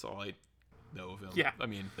time. That's all I know of him. Yeah. I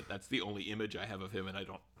mean, that's the only image I have of him, and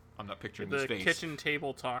I'm not picturing his face. The kitchen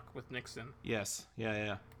table talk with Nixon. Yes.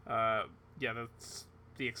 Yeah. Yeah, that's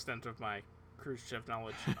the extent of my Khrushchev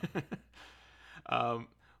knowledge.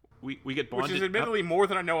 We get bonded, which is admittedly more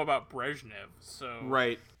than I know about Brezhnev. So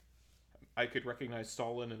right. I could recognize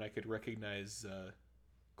Stalin and I could recognize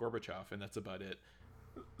Gorbachev, and that's about it.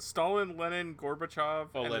 Stalin, Lenin, Gorbachev,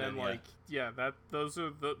 and Lenin, then those are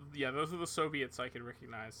the Soviets I could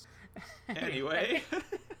recognize. Anyway,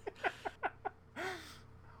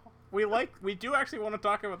 we do actually want to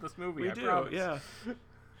talk about this movie. I promise. Yeah.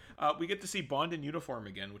 We get to see Bond in uniform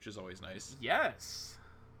again, which is always nice. Yes.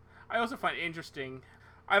 I also find it interesting.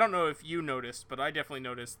 I don't know if you noticed, but I definitely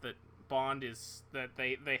noticed that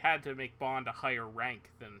they had to make Bond a higher rank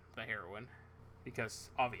than the heroine, because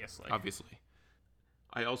obviously.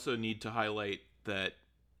 I also need to highlight that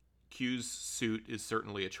Q's suit is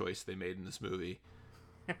certainly a choice they made in this movie.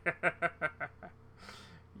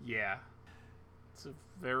 Yeah. It's a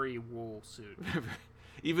very wool suit.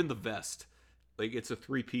 Even the vest. Like, it's a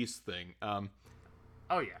 3-piece thing.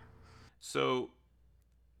 Oh, yeah. So,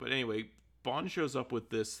 but anyway, Bond shows up with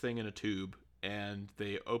this thing in a tube, and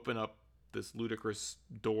they open up this ludicrous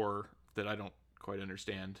door that I don't quite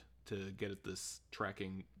understand to get at this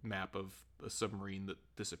tracking map of a submarine that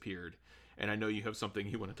disappeared. And I know you have something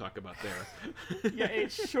you want to talk about there. Yeah,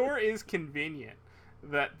 it sure is convenient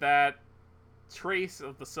that trace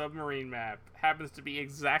of the submarine map happens to be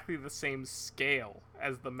exactly the same scale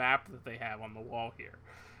as the map that they have on the wall here.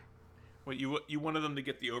 Well, you wanted them to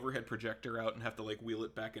get the overhead projector out and have to, like, wheel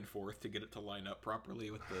it back and forth to get it to line up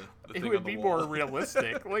properly with the thing on the wall. It would be more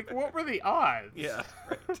realistic. Like, what were the odds? Yeah,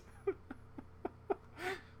 right.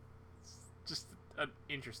 Just an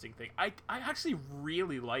interesting thing. I actually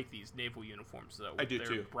really like these naval uniforms, though. I do, their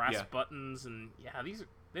too. Brass Yeah. buttons, and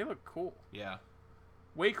they look cool. Yeah.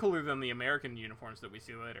 Way cooler than the American uniforms that we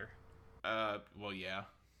see later. Well, yeah.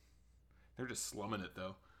 They're just slumming it,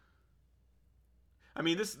 though. I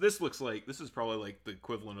mean, this looks like this is probably like the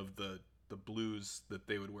equivalent of the blues that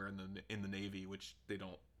they would wear in the Navy, which they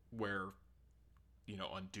don't wear,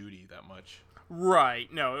 on duty that much.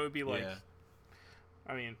 Right. No, it would be like. Yeah.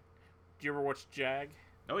 I mean, do you ever watch Jag?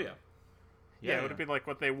 Oh yeah. Yeah, it would be like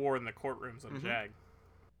what they wore in the courtrooms on Jag.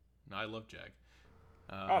 No, I love Jag.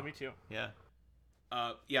 Oh, me too. Yeah.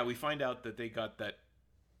 Yeah, we find out that they got that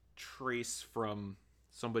trace from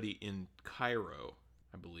somebody in Cairo,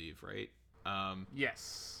 I believe, right?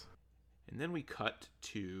 Yes. And then we cut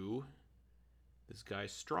to this guy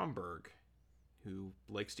Stromberg, who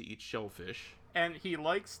likes to eat shellfish. And he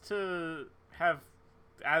likes to have,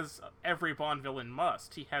 as every Bond villain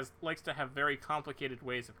must, likes to have very complicated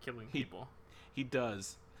ways of killing people. He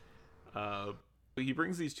does. He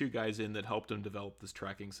brings these two guys in that helped him develop this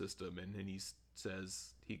tracking system, and then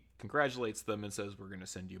he congratulates them and says, we're going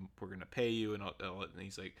to pay you, and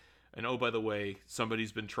he's like, and oh, by the way,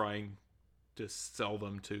 somebody's been trying to sell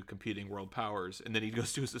them to competing world powers. And then he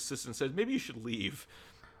goes to his assistant and says, maybe you should leave.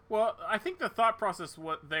 Well, I think the thought process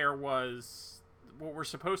what we're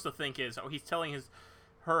supposed to think is, he's telling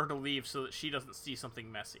her to leave so that she doesn't see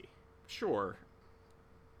something messy. Sure.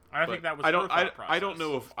 I think that was her thought process. I don't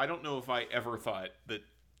know if I ever thought that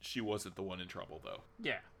she wasn't the one in trouble, though.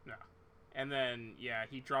 Yeah, no. And then,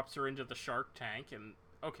 he drops her into the shark tank, and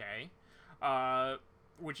okay.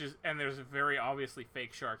 And there's a very obviously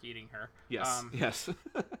fake shark eating her. Yes, yes.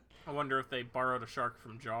 I wonder if they borrowed a shark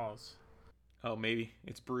from Jaws. Oh, maybe.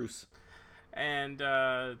 It's Bruce. And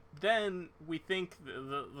then we think,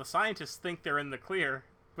 the scientists think they're in the clear,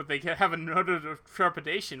 but they have a note of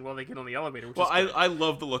trepidation while they get on the elevator. Which is good. I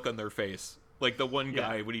love the look on their face. Like, the one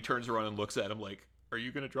guy, when he turns around and looks at him, like, are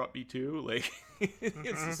you going to drop me too? Like,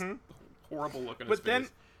 it's this horrible look on his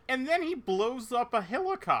face. And then he blows up a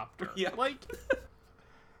helicopter. Yeah. Like,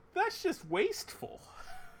 that's just wasteful.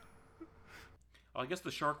 I guess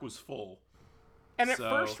the shark was full. And at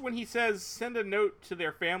first, when he says, send a note to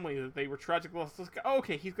their family that they were tragically lost, like,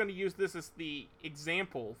 okay, he's going to use this as the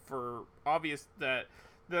example for obvious that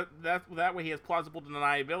way he has plausible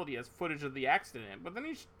deniability as footage of the accident. But then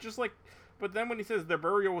he's just like, when he says their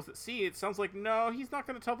burial was at sea, it sounds like, no, he's not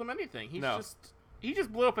going to tell them anything. He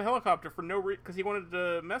just blew up a helicopter for no reason, because he wanted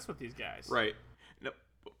to mess with these guys. Right. Now,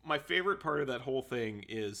 my favorite part of that whole thing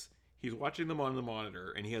is he's watching them on the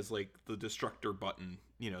monitor, and he has, like, the destructor button,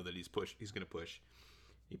 that he's going to push.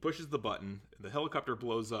 He pushes the button, the helicopter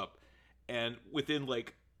blows up, and within,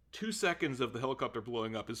 like, 2 seconds of the helicopter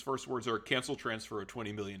blowing up, his first words are, cancel transfer of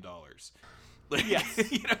 $20 million. Like, yes.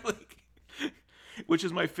 Which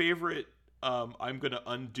is my favorite, I'm going to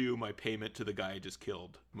undo my payment to the guy I just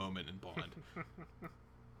killed moment in Bond.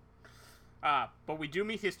 But we do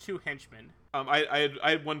meet his two henchmen. I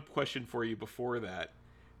had one question for you before that.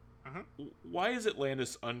 Uh-huh. Why is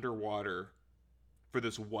Atlantis underwater for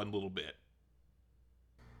this one little bit?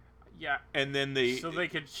 Yeah. And then so they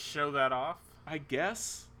could show that off? I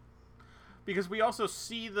guess. Because we also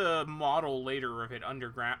see the model later of it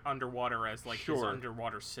underwater as, like, his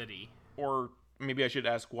underwater city. Or maybe I should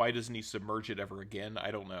ask, why doesn't he submerge it ever again? I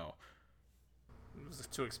don't know. It was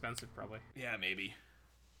too expensive, probably. Yeah, maybe.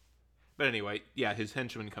 But anyway, his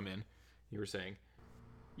henchmen come in, you were saying.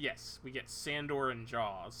 Yes, we get Sandor and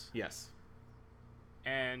Jaws. Yes.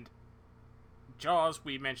 And Jaws,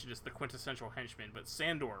 we mentioned, is the quintessential henchman, but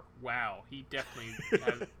Sandor, wow, he definitely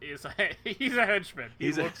he's a henchman.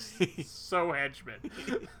 He looks so henchman.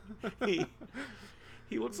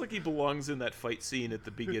 He looks like he belongs in that fight scene at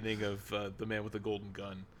the beginning of The Man with the Golden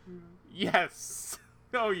Gun. Yes.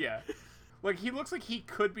 Oh, yeah. Like, he looks like he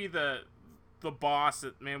could be the boss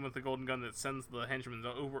at Man with the Golden Gun that sends the henchmen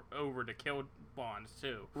over to kill Bond,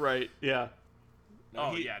 too. Right, yeah.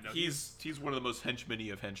 He's one of the most henchman-y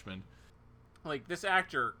of henchmen. Like, this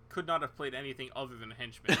actor could not have played anything other than a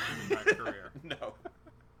henchman in his entire career. No.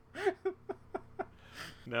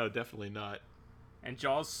 No, definitely not. And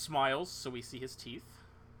Jaws smiles, so we see his teeth.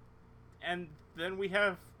 And then we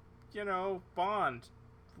have, Bond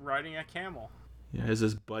riding a camel. Yeah, has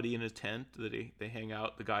his buddy in a tent that they hang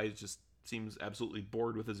out. The guy just seems absolutely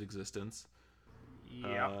bored with his existence.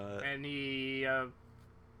 Yeah, and he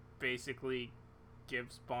basically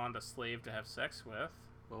gives Bond a slave to have sex with.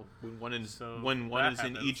 Well, when one is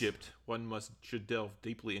in Egypt, one should delve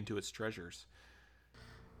deeply into its treasures.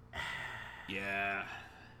 Yeah,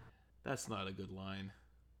 that's not a good line.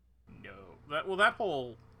 No, that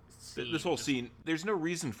whole scene. This whole scene, there's no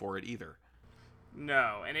reason for it either.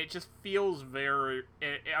 No, and it just feels very.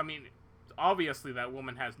 I mean, obviously that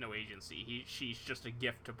woman has no agency. She's just a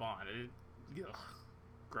gift to Bond.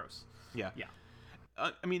 Gross. Yeah. Yeah.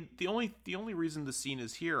 I mean, the only reason the scene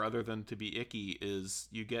is here, other than to be icky, is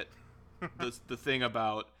you get the thing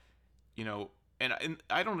about, and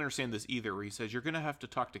I don't understand this either. Where he says you're gonna have to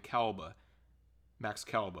talk to Max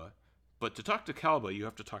Kalba, but to talk to Kalba, you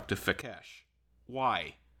have to talk to Fekesh.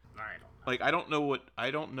 Why? I don't know. Like, I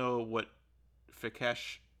don't know what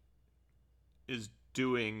Fekesh is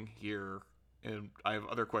doing here, and I have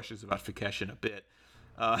other questions about Fekesh in a bit.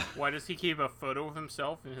 Why does he keep a photo of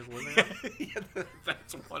himself in his living room? Yeah,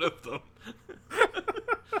 that's one of them.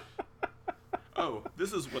 Oh,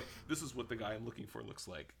 this is what the guy I'm looking for looks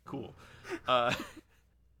like. Cool.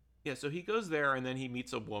 Yeah, so he goes there and then he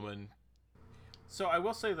meets a woman. So I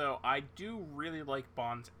will say though, I do really like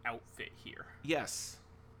Bond's outfit here. Yes.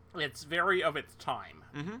 It's very of its time,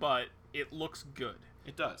 mm-hmm. but it looks good.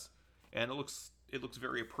 It does. And it looks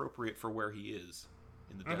very appropriate for where he is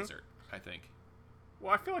in the desert, I think.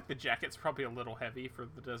 Well, I feel like the jacket's probably a little heavy for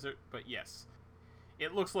the desert, but yes.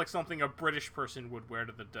 It looks like something a British person would wear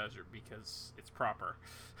to the desert because it's proper.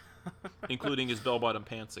 Including his bell-bottom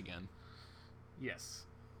pants again. Yes.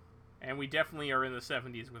 And we definitely are in the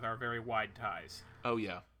 70s with our very wide ties. Oh,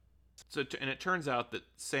 yeah. So, and it turns out that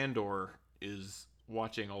Sandor is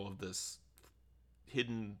watching all of this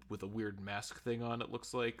hidden with a weird mask thing on, it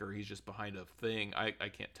looks like, or he's just behind a thing. I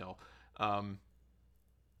can't tell.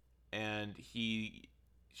 And he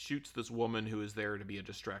shoots this woman who is there to be a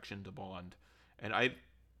distraction to Bond. And I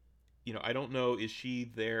don't know, is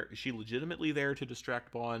she legitimately there to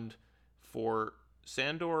distract Bond for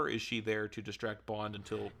Sandor, or is she there to distract Bond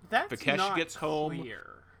until Vikesh gets home?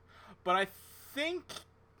 Clear. But I think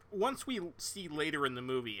once we see later in the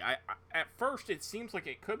movie, at first it seems like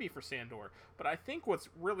it could be for Sandor, but I think what's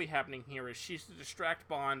really happening here is she's to distract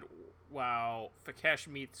Bond while Vikesh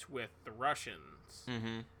meets with the Russians,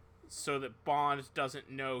 so that Bond doesn't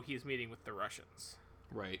know he's meeting with the Russians.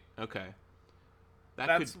 Right. Okay.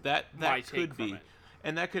 That's that could be,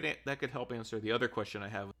 and that could help answer the other question I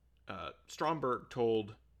have. Stromberg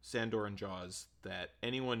told Sandor and Jaws that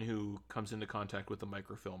anyone who comes into contact with the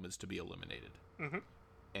microfilm is to be eliminated.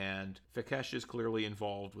 And Vikesh is clearly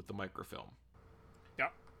involved with the microfilm. Yeah.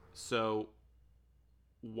 So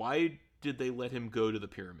why did they let him go to the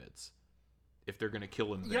pyramids if they're going to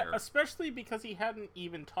kill him there? Yeah, especially because he hadn't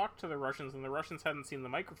even talked to the Russians, and the Russians hadn't seen the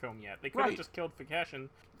microfilm yet. They could have just killed Vikesh, and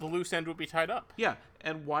the loose end would be tied up. Yeah,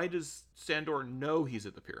 and why does Sandor know he's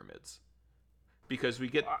at the pyramids? Because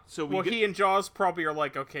he and Jaws probably are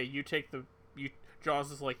like, okay,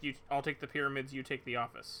 Jaws is like, I'll take the pyramids, you take the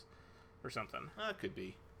office, or something. Could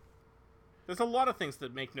be. There's a lot of things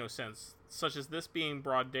that make no sense, such as this being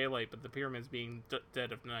broad daylight, but the pyramids being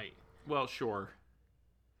dead of night. Well, sure.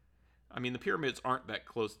 I mean, the pyramids aren't that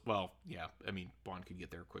close. Well, yeah. I mean, Bond could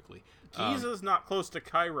get there quickly. Giza's not close to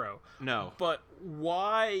Cairo. No. But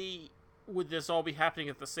why would this all be happening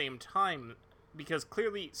at the same time? Because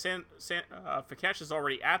clearly Vikesh is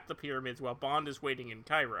already at the pyramids while Bond is waiting in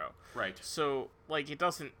Cairo. Right. So, it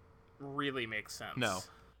doesn't really make sense. No.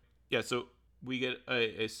 Yeah, so we get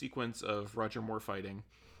a sequence of Roger Moore fighting.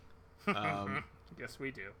 Yes,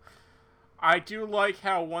 we do. I do like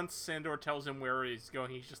how once Sandor tells him where he's going,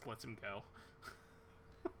 he just lets him go.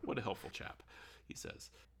 What a helpful chap, he says.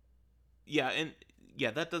 Yeah, and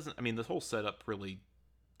that doesn't... I mean, this whole setup really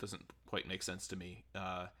doesn't quite make sense to me.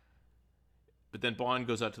 But then Bond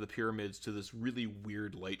goes out to the pyramids to this really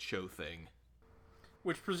weird light show thing.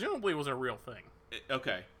 Which presumably was a real thing.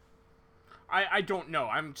 Okay. I don't know.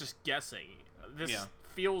 I'm just guessing. This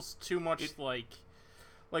feels too much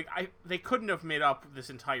they couldn't have made up this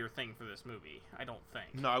entire thing for this movie. I don't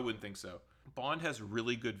think. No, I wouldn't think so. Bond has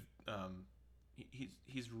really good.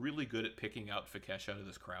 He's really good at picking out Vikesh out of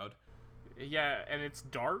this crowd. Yeah, and it's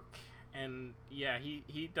dark, and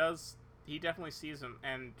he definitely sees him,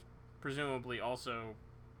 and presumably also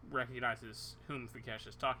recognizes whom Vikesh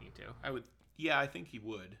is talking to. I think he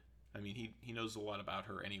would. I mean, he knows a lot about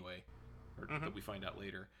her anyway, or that we find out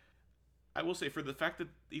later. I will say, for the fact that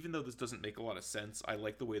even though this doesn't make a lot of sense, I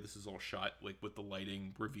like the way this is all shot, with the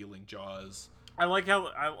lighting revealing Jaws. I like how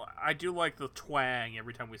I do like the twang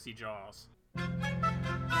every time we see Jaws.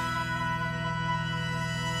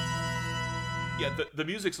 Yeah, the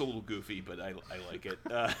music's a little goofy, but I like it.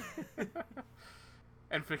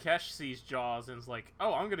 And Vikesh sees Jaws and is like,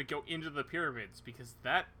 "Oh, I'm gonna go into the pyramids because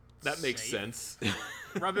that makes sense."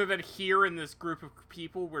 Rather than here in this group of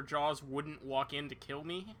people where Jaws wouldn't walk in to kill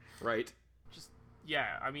me. Right.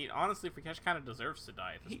 I mean, honestly, Vikesh kind of deserves to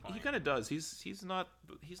die at this point. He kind of does. He's not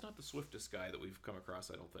the swiftest guy that we've come across,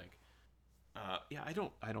 I don't think.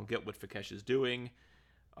 I don't get what Vikesh is doing.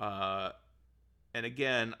 And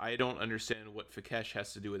again, I don't understand what Vikesh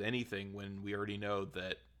has to do with anything when we already know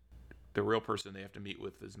that the real person they have to meet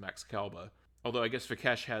with is Max Kalba. Although I guess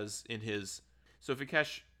Vikesh has in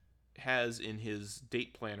his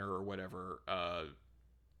date planner or whatever a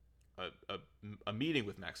meeting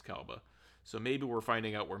with Max Kalba. So maybe we're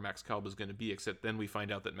finding out where Max Kalba is going to be, except then we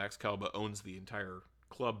find out that Max Kalba owns the entire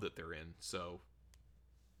club that they're in. So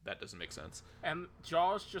that doesn't make sense. And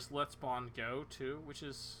Jaws just lets Bond go too, which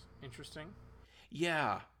is interesting.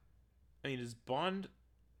 Yeah. I mean, is Bond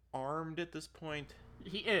armed at this point?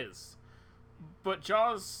 He is. But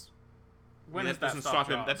Jaws... That doesn't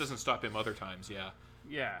stop him other times, yeah.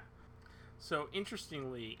 Yeah. So,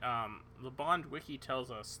 interestingly, the Bond wiki tells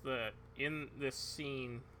us that in this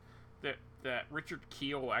scene that Richard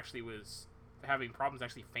Kiel actually was having problems,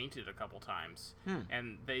 actually fainted a couple times.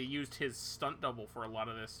 And they used his stunt double for a lot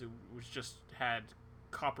of this, who was just had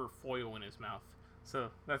copper foil in his mouth. So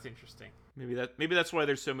that's interesting. Maybe that's why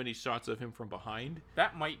there's so many shots of him from behind.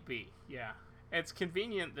 That might be, yeah. It's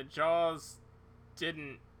convenient that Jaws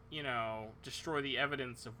didn't, destroy the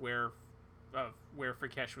evidence of where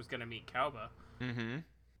Fikesh was going to meet Kalba. Mm-hmm.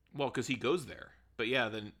 Well, because he goes there. But yeah,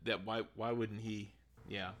 then why wouldn't he?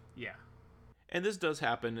 Yeah. Yeah. And this does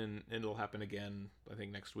happen, and it'll happen again, I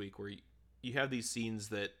think, next week, where you have these scenes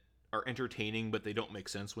that are entertaining, but they don't make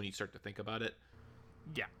sense when you start to think about it.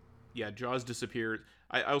 Yeah. Yeah, Jaws disappeared.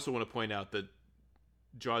 I also want to point out that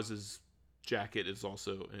Jaws' jacket is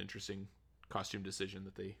also an interesting costume decision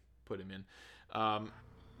that they put him in.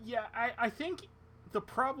 Yeah, I think the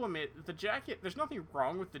problem is the jacket. There's nothing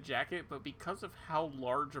wrong with the jacket, but because of how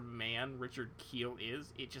large a man Richard Kiel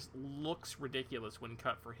is, it just looks ridiculous when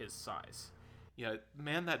cut for his size. Yeah,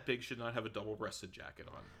 man that big should not have a double-breasted jacket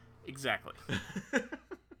on. Exactly.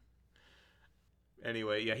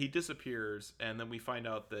 Anyway, yeah, he disappears, and then we find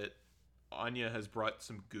out that Anya has brought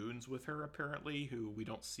some goons with her, apparently, who we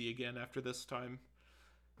don't see again after this time.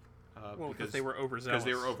 Because they were overzealous. Because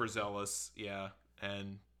they were overzealous, yeah,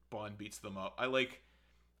 and Bond beats them up. I like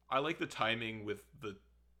the timing with the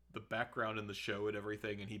background in the show and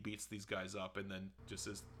everything, and he beats these guys up, and then just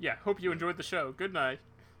says... Yeah, hope you enjoyed the show. Good night.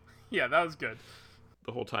 Yeah, that was good.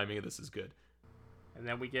 The whole timing of this is good. And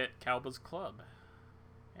then we get Kalba's club.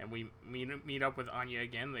 And we meet up with Anya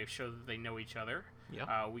again. They show that they know each other.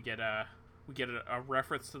 Yeah. We get a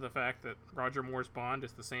reference to the fact that Roger Moore's Bond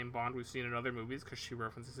is the same Bond we've seen in other movies because she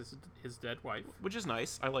references his dead wife. Which is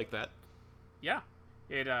nice. I like that. Yeah.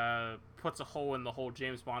 It puts a hole in the whole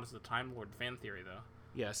James Bond as the Time Lord fan theory, though.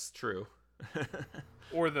 Yes, true.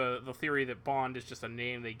 Or the theory that Bond is just a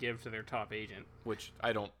name they give to their top agent. Which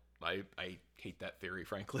I don't... I hate that theory,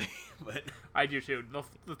 frankly. But I do too.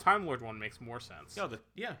 The Time Lord one makes more sense.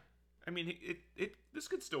 Yeah. I mean, this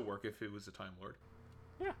could still work if it was a Time Lord.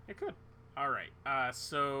 Yeah, it could. All right.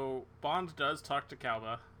 So Bond does talk to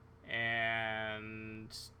Kalba,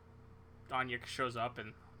 and Anya shows up,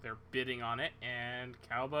 and they're bidding on it, and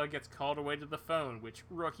Kalba gets called away to the phone, which,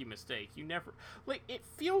 rookie mistake. You never... it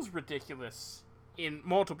feels ridiculous in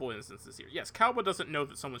multiple instances here. Yes, Kalba doesn't know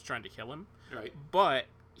that someone's trying to kill him. Right. But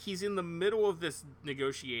he's in the middle of this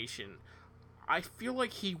negotiation. I feel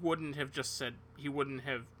like he wouldn't have just said... He wouldn't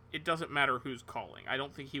have... It doesn't matter who's calling. I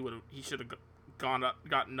don't think he should have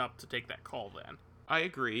gotten up to take that call then. I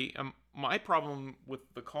agree. My problem with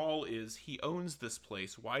the call is he owns this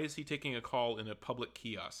place. Why is he taking a call in a public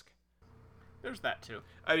kiosk? There's that too.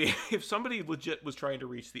 I mean, if somebody legit was trying to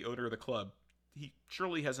reach the owner of the club, he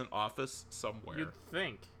surely has an office somewhere. You'd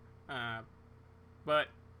think. But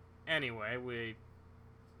anyway,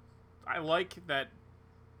 I like that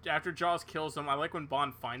after Jaws kills him, I like when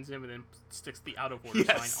Bond finds him and then sticks the out of order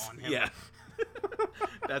sign on him. Yeah.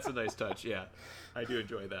 That's a nice touch, yeah. I do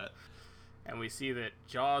enjoy that. And we see that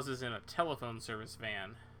Jaws is in a telephone service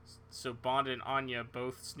van. So Bond and Anya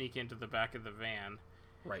both sneak into the back of the van.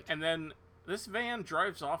 Right. And then this van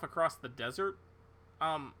drives off across the desert.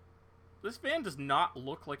 This van does not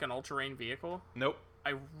look like an all-terrain vehicle. Nope.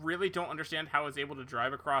 I really don't understand how it's able to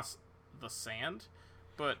drive across the sand,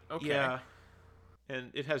 but okay. Yeah.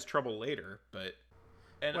 And it has trouble later, but...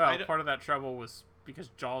 Part of that trouble was because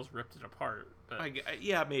Jaws ripped it apart. But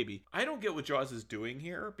yeah, maybe. I don't get what Jaws is doing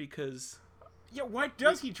here, because... Yeah, why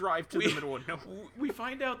does he drive to the middle of nowhere? We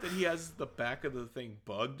find out that he has the back of the thing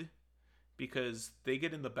bugged, because they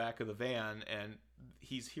get in the back of the van, and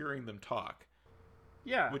he's hearing them talk.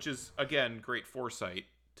 Yeah. Which is, again, great foresight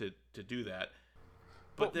to do that.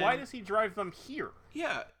 But then, why does he drive them here?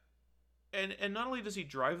 Yeah. And not only does he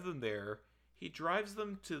drive them there, he drives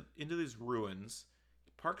them into these ruins,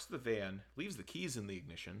 parks the van, leaves the keys in the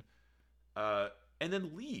ignition, and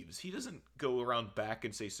then leaves. He doesn't go around back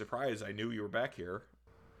and say, "Surprise, I knew you were back here."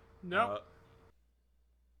 No.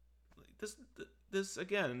 This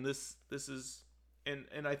is,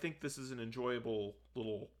 and I think this is an enjoyable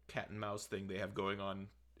little cat and mouse thing they have going on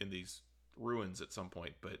in these ruins at some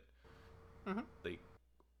point, but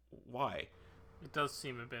why? It does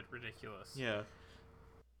seem a bit ridiculous. Yeah.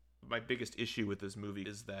 My biggest issue with this movie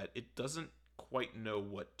is that it doesn't quite know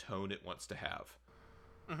what tone it wants to have.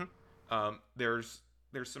 There's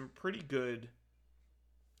some pretty good,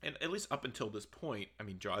 and at least up until this point, I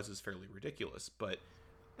mean, Jaws is fairly ridiculous, but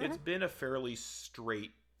it's been a fairly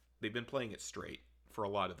straight, they've been playing it straight for a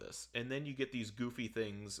lot of this. And then you get these goofy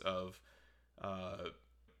things of,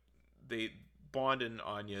 Bond and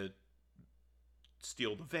Anya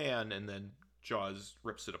steal the van, and then Jaws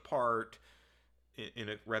rips it apart in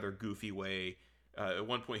a rather goofy way. At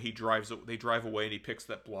one point, they drive away, and he picks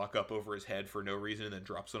that block up over his head for no reason, and then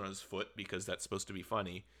drops it on his foot because that's supposed to be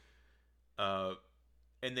funny. And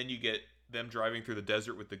then you get them driving through the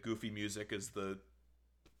desert with the goofy music as the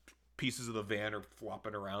pieces of the van are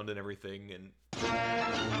flopping around and everything, and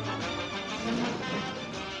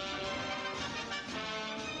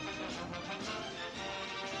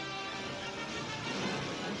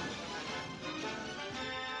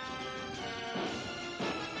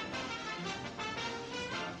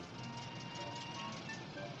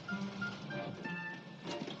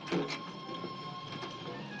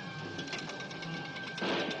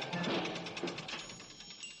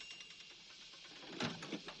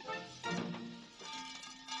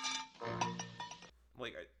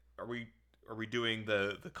like, are we doing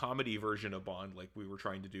the comedy version of Bond like we were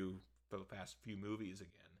trying to do for the past few movies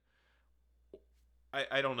again?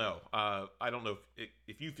 I don't know. I don't know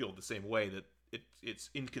if you feel the same way, that it's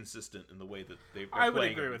inconsistent in the way that they're I would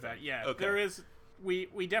playing agree with everything. that. Yeah, Okay. there is. We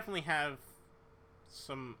definitely have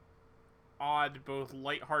some odd, both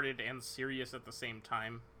lighthearted and serious at the same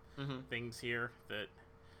time things here.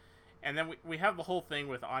 And then we have the whole thing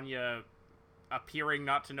with Anya appearing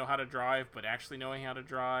not to know how to drive, but actually knowing how to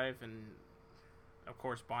drive, and of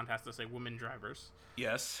course Bond has to say women drivers.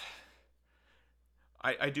 Yes.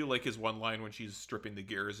 I do like his one line when she's stripping the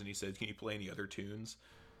gears and he said, "Can you play any other tunes?"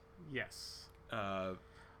 Yes. Uh,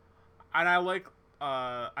 And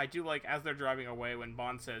I do like, as they're driving away, when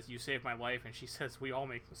Bond says, "You saved my life," and she says, "We all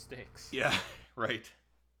make mistakes." yeah, right.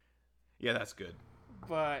 Yeah, that's good.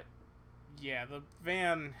 But yeah, the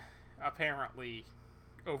van apparently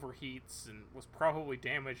overheats and was probably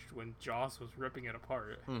damaged when Jaws was ripping it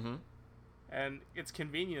apart. Mm-hmm. And it's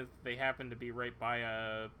convenient that they happen to be right by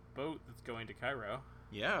a boat that's going to Cairo.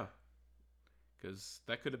 Yeah. Because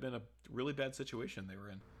that could have been a really bad situation they were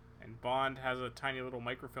in. And Bond has a tiny little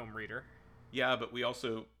microfilm reader. Yeah, but we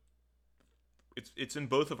also... It's in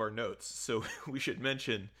both of our notes, so we should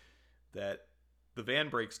mention that the van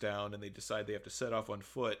breaks down and they decide they have to set off on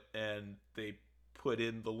foot, and they put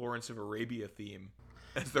in the Lawrence of Arabia theme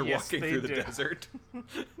as they're Yes, walking they through the do. desert.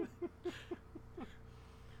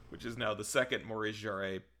 Which is now the second Maurice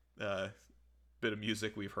Jarre bit of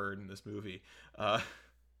music we've heard in this movie.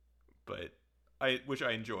 But which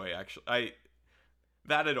I enjoy, actually. I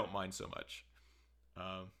don't mind so much.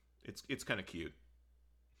 It's kind of cute.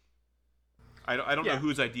 I don't know Yeah.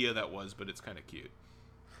 whose idea that was, but it's kind of cute.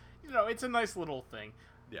 You know, it's a nice little thing.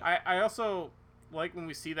 Yeah. I also like when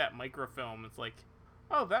we see that microfilm, it's like,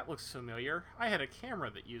 oh, that looks familiar. I had a camera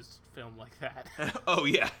that used film like that. Oh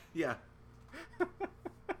yeah, yeah.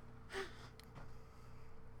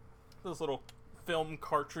 Those little film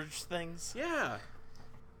cartridge things. Yeah.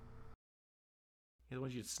 The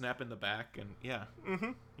ones you'd snap in the back, and yeah.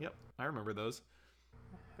 Mm-hmm. Yep, I remember those.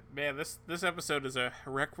 Man, this episode is a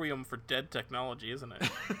requiem for dead technology, isn't it?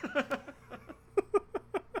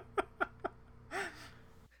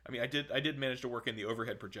 I mean, I did manage to work in the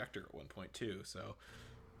overhead projector at one point too, so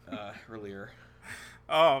earlier.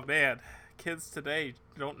 Oh man, kids today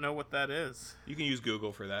don't know what that is. You can use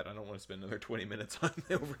Google for that. I don't want to spend another 20 minutes on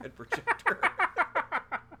the overhead projector.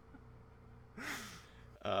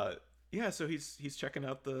 Yeah, so he's checking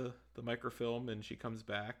out the microfilm, and she comes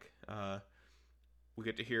back. We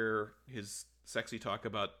get to hear his sexy talk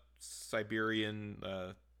about Siberian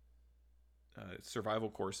survival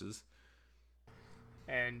courses.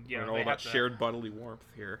 And Learn they all about have shared bodily warmth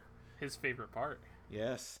here. his favorite part.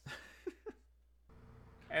 Yes.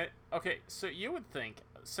 Okay, so you would think,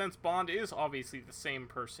 since Bond is obviously the same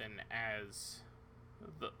person as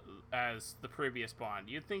the previous Bond,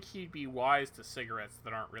 you'd think he'd be wise to cigarettes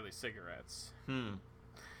that aren't really cigarettes.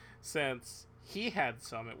 Since he had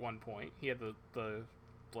some at one point, he had the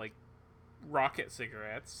like rocket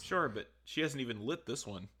cigarettes. Sure, but she hasn't even lit this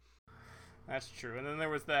one. That's true. And then there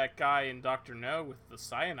was that guy in Dr. No with the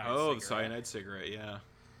cyanide Oh, cigarette. the cyanide cigarette, yeah.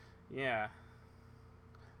 Yeah.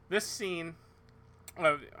 This scene,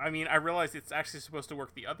 I mean, I realize it's actually supposed to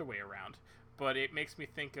work the other way around, but it makes me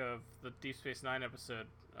think of the Deep Space Nine episode,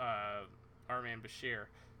 Our Man Bashir,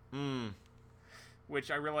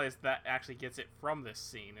 which I realize that actually gets it from this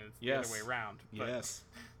scene, and it's the other way around. But Yes.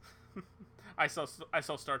 I saw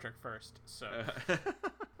Star Trek first, so.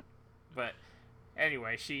 But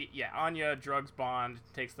anyway, Anya drugs Bond,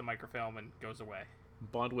 takes the microfilm, and goes away.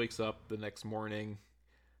 Bond wakes up the next morning,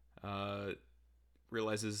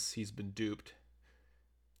 realizes he's been duped,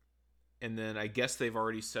 and then I guess they've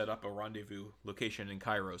already set up a rendezvous location in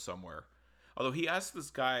Cairo somewhere. Although he asked this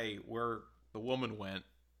guy where the woman went,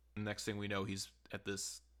 and next thing we know, he's at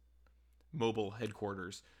this mobile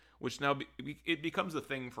headquarters, which now it becomes a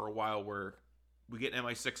thing for a while where we get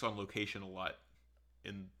MI6 on location a lot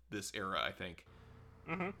in this era, I think.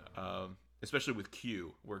 Especially with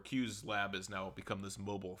Q, where Q's lab has now become this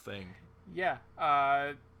mobile thing. Yeah.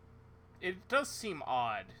 it does seem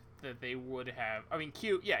odd that they would have. I mean,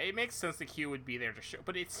 Q. Yeah, it makes sense that Q would be there to show,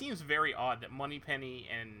 but it seems very odd that Moneypenny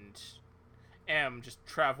and M just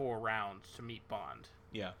travel around to meet Bond.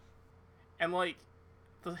 Yeah. And like,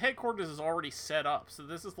 the headquarters is already set up, so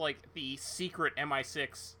this is like the secret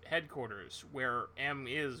MI6 headquarters where M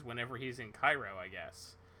is whenever he's in Cairo, I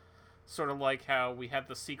guess. Sort of like how we had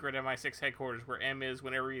the secret MI6 headquarters where M is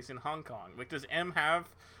whenever he's in Hong Kong. Like, does M have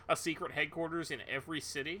a secret headquarters in every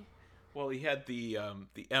city? Well, he had the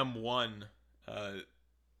M1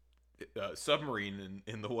 submarine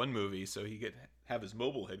in the one movie, so he could have his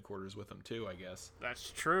mobile headquarters with him too, I guess.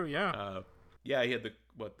 That's true, yeah. Yeah, he had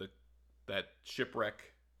that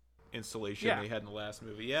shipwreck installation they had in the last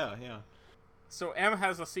movie. Yeah. So M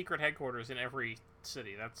has a secret headquarters in every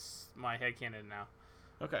city. That's my headcanon now.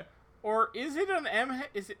 Okay. Or is it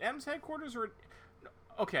is it M's headquarters or...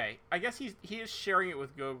 Okay, I guess he is sharing it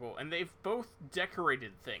with Gogol, and they've both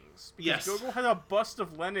decorated things. Because Yes. Gogol has a bust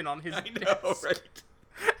of Lenin on his I desk. know, right?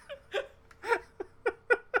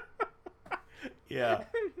 Yeah.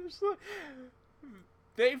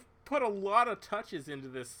 They've put a lot of touches into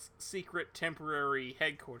this secret temporary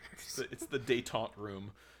headquarters. It's the détente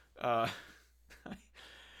room. I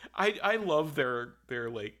love their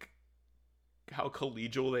like how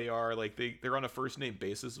collegial they are. Like they're on a first name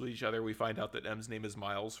basis with each other. We find out that M's name is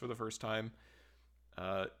Miles for the first time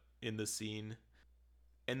in the scene.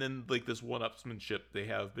 And then like this one-upsmanship they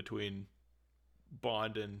have between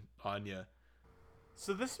Bond and Anya.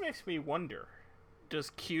 So this makes me wonder,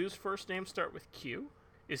 does Q's first name start with Q?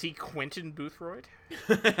 Is he Quentin Boothroyd?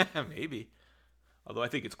 Maybe. Although I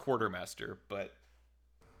think it's Quartermaster, but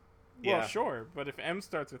Well, sure, but if M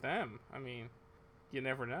starts with M, I mean, you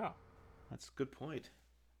never know. That's a good point.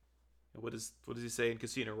 What does he say in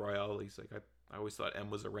Casino Royale? He's like, I always thought M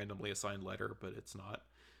was a randomly assigned letter, but it's not.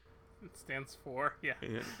 It stands for, yeah.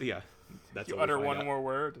 Yeah. That's You all we utter find one out. more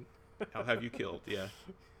word. I'll have you killed. Yeah.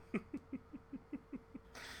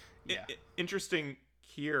 Yeah. Interesting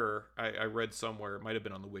here. I read somewhere, it might have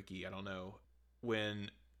been on the wiki, I don't know, when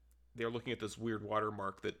they're looking at this weird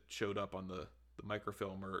watermark that showed up on the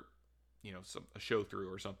microfilm or a show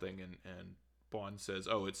through or something, and Bond says,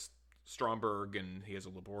 oh, it's Stromberg, and he has a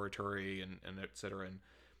laboratory and et cetera, and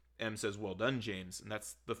M says, well done, James, and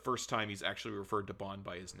that's the first time he's actually referred to Bond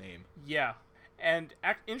by his name. Yeah. And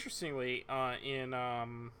interestingly, in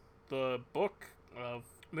the book of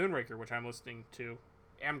Moonraker, which I'm listening to,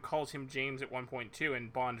 M calls him James at one point too,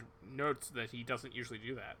 and Bond notes that he doesn't usually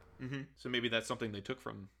do that. Mm-hmm. So maybe that's something they took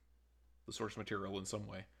from the source material in some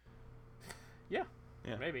way. Yeah,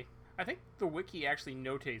 Yeah. maybe. I think the wiki actually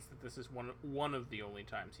notates that this is one of the only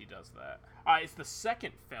times he does that. It's the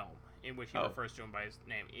second film in which he refers to him by his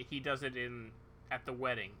name. He does it at the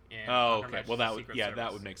wedding. In Oh, Her okay. Majesty's Well, that Secret that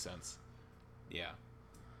Service. would make sense. Yeah.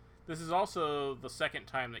 This is also the second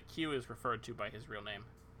time that Q is referred to by his real name.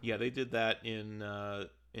 Yeah, they did that in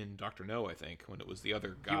Dr. No, I think, when it was the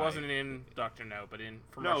other guy. He wasn't in Dr. No, but in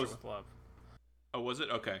From No, Russia it was- with Love. Oh, was it?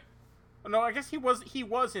 Okay. Oh, no, I guess he was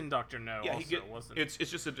in Dr. No. Yeah, also, wasn't. It's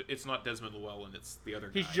just it's not Desmond Llewellyn, it's the other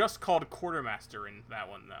guy. He's just called Quartermaster in that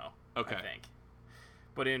one, though. Okay. I think.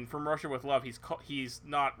 But in From Russia with Love, he's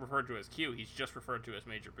not referred to as Q. He's just referred to as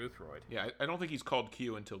Major Boothroyd. Yeah, I don't think he's called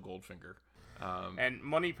Q until Goldfinger. And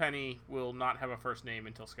Moneypenny will not have a first name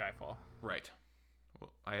until Skyfall. Right.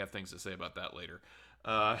 Well, I have things to say about that later.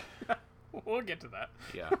 We'll get to that.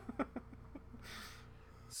 Yeah.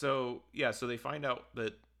 So they find out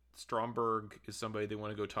that Stromberg is somebody they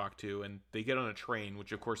want to go talk to, and they get on a train,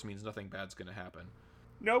 which of course means nothing bad's going to happen.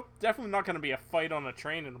 Nope, definitely not going to be a fight on a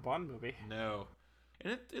train in a Bond movie. No.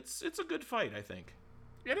 And it's a good fight, I think.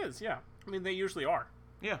 It is, yeah. I mean, they usually are.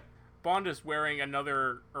 Yeah. Bond is wearing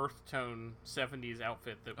another earth tone 70s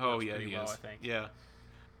outfit that works pretty well, I think. Yeah.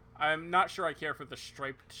 I'm not sure I care for the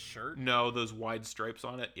striped shirt. No, those wide stripes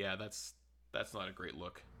on it. Yeah, that's not a great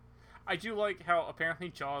look. I do like how apparently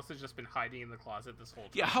Jaws has just been hiding in the closet this whole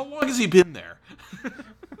time. Yeah, how long has he been there?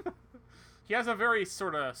 He has a very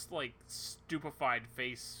sort of like stupefied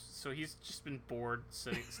face, so he's just been bored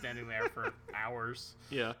standing there for hours.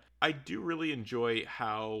 Yeah. I do really enjoy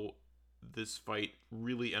how this fight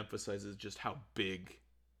really emphasizes just how big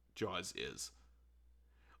Jaws is.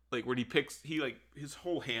 Like when his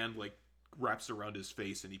whole hand like wraps around his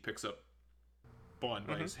face and he picks up Bond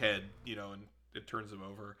by his head, and it turns him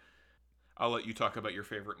over. I'll let you talk about your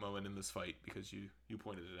favorite moment in this fight because you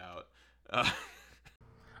pointed it out.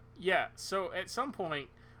 Yeah, so at some point,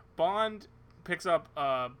 Bond picks up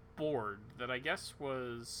a board that I guess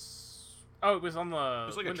was... Oh, it was on the It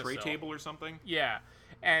was like a tray windowsill. table or something. Yeah,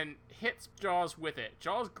 and hits Jaws with it.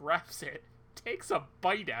 Jaws grabs it, takes a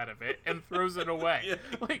bite out of it, and throws it away. Yeah.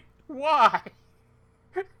 Like, Why?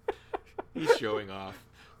 He's showing off.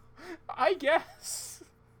 I guess.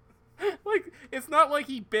 Like, it's not like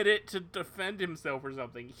he bit it to defend himself or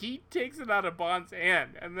something. He takes it out of Bond's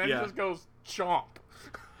hand and then Yeah. just goes chomp.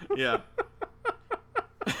 Yeah.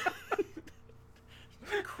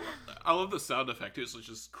 I love the sound effect too. So it's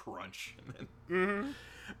just crunch. And then,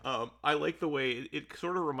 I like the way it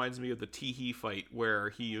sort of reminds me of the Tee fight where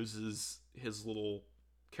he uses his little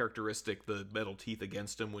characteristic, the metal teeth,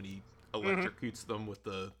 against him when he electrocutes them with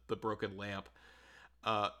the broken lamp.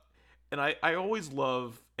 And I always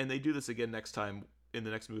love, and they do this again next time in the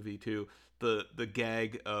next movie too, the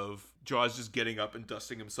gag of Jaws just getting up and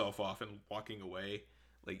dusting himself off and walking away.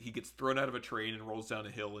 Like, he gets thrown out of a train and rolls down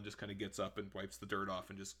a hill and just kind of gets up and wipes the dirt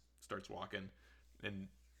off and just starts walking. And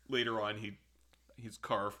later on, his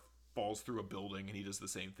car falls through a building and he does the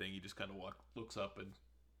same thing. He just kind of looks up and,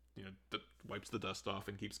 wipes the dust off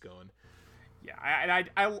and keeps going. Yeah,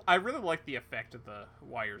 I really like the effect of the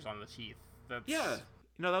wires on the teeth. Yeah,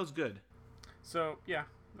 that was good. So, yeah.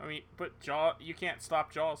 I mean, but you can't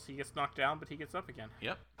stop Jaws. He gets knocked down, but he gets up again.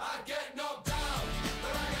 Yep. I get knocked down,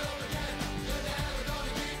 but I get up again. You're never gonna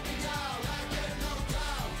keep me down. I get knocked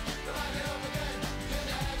down, but I get up again. You're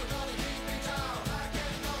never gonna keep me down. I get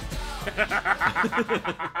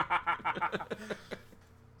knocked down.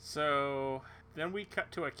 So, then we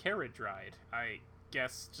cut to a carriage ride. I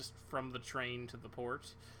guess just from the train to the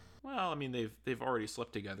port. Well, I mean, they've already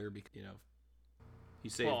slept together because he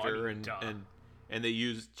saved Well, I her mean, duh. and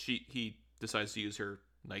he decides to use her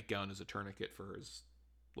nightgown as a tourniquet for his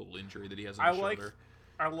little injury that he has on his shoulder.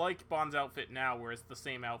 I like Bond's outfit now, where it's the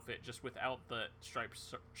same outfit just without the striped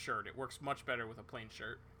shirt. It works much better with a plain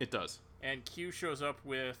shirt. It does. And Q shows up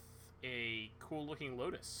with a cool-looking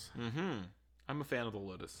Lotus. Mm-hmm. I'm a fan of the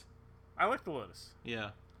Lotus. I like the Lotus.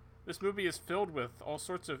 Yeah. This movie is filled with all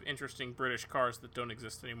sorts of interesting British cars that don't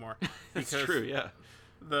exist anymore. That's true, yeah.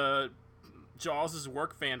 The Jaws'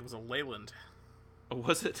 work van was a Leyland. Oh,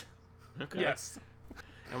 was it? Okay. Yes.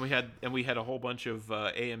 And we had a whole bunch of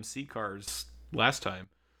AMC cars last time.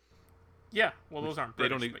 Yeah, well, those aren't They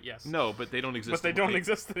British, don't but yes. No, but they don't exist. But they don't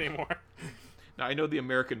exist anymore. Now, I know the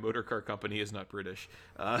American Motor Car Company is not British.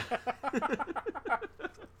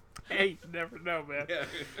 Hey, you never know, man. Yeah.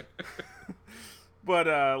 But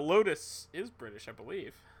Lotus is British, I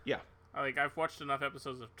believe. Yeah. I've watched enough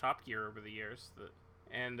episodes of Top Gear over the years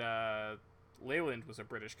and Leyland was a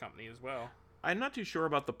British company as well. I'm not too sure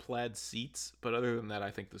about the plaid seats, but other than that,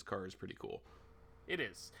 I think this car is pretty cool. It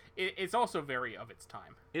is. It's also very of its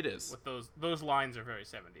time. It is. With those lines are very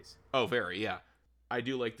 70s. Oh, very, yeah. I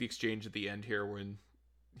do like the exchange at the end here when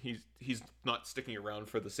he's not sticking around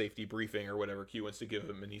for the safety briefing or whatever Q wants to give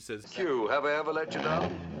him, and he says, Q, have I ever let you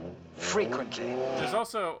down? Frequently.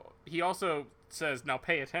 He also says, "Now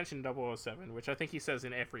pay attention, 007," which I think he says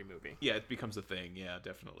in every movie. yeah, it becomes a thing. Yeah,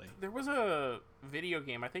 definitely. There was a video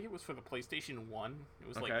game, I think it was for the PlayStation 1. It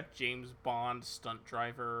was Okay. like James Bond Stunt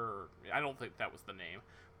Driver, or I don't think that was the name,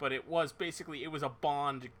 but it was a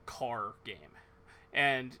Bond car game.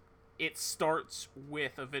 And it starts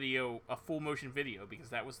with a full motion video, because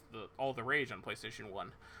that was all the rage on PlayStation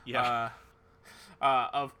 1. Yeah.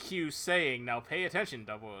 Of Q saying, "Now pay attention,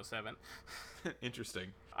 007."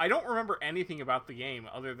 Interesting. I don't remember anything about the game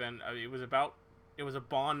other than it was a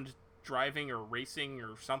Bond driving or racing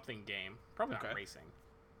or something game. Probably not Okay. racing,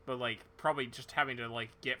 but probably just having to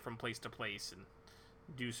get from place to place and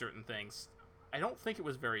do certain things. I don't think it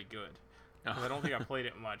was very good, 'cause I don't think I played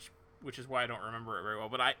it much, which is why I don't remember it very well.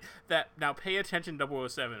 But now pay attention,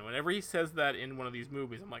 007. Whenever he says that in one of these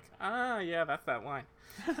movies, I'm like, yeah, that's that line.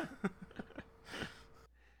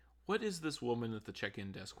 What is this woman at the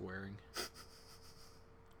check-in desk wearing?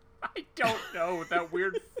 I don't know, with that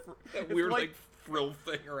weird That it's weird frill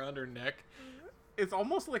thing around her neck. It's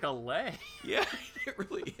almost like a leg. Yeah, it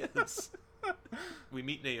really is. We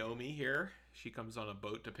meet Naomi here. She comes on a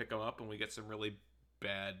boat to pick him up, and we get some really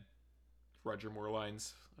bad Roger Moore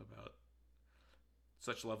lines about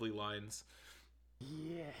such lovely lines.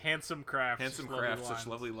 Yeah, handsome craft. Handsome lovely craft, such lines.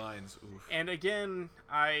 lovely lines. Oof. And again,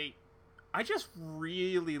 I just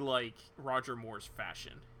really like Roger Moore's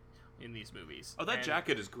fashion in these movies. Oh, that And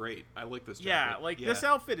jacket is great. I like this Yeah, jacket. this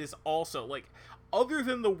outfit is also other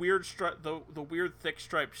than the weird the weird thick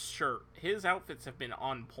striped shirt, his outfits have been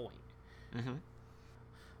on point. Mm-hmm.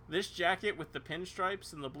 This jacket with the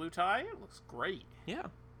pinstripes and the blue tie, it looks great. Yeah.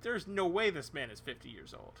 There's no way this man is 50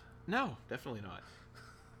 years old. No, definitely not.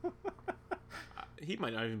 He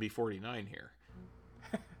might not even be 49 here.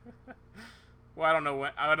 Well, I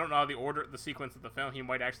don't know how the sequence of the film. He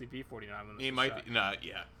might actually be 49 when this He is might shot. be. Nah,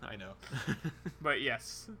 yeah, I know. But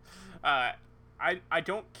yes, I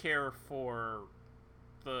don't care for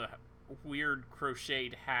the weird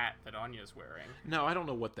crocheted hat that Anya's wearing. No, I don't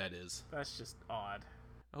know what that is. That's just odd.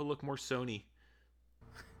 Oh, look, more Sony.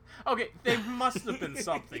 Okay, there must have been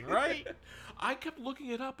something, right? I kept looking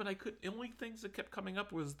it up, and I could. The only things that kept coming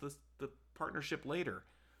up was the partnership later.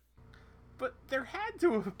 But there had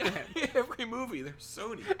to have been. Every movie, there's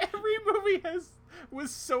Sony. Every movie was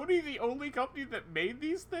Sony the only company that made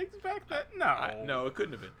these things back then? No. No, it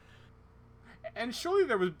couldn't have been. And surely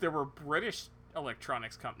there were British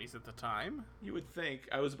electronics companies at the time. You would think.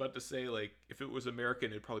 I was about to say, like, if it was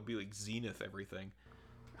American, it'd probably be like Zenith everything.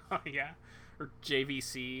 Oh yeah, or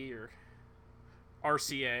JVC or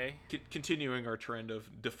RCA. Continuing our trend of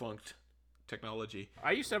defunct technology.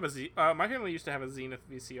 I used to have my family used to have a Zenith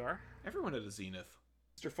VCR. Everyone had a Zenith.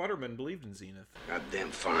 Mr. Futterman believed in Zenith. Goddamn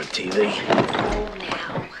foreign TV.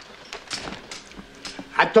 Now.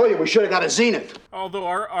 I told you we should have got a Zenith. Although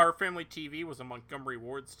our family TV was a Montgomery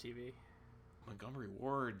Ward's TV. Montgomery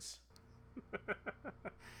Wards.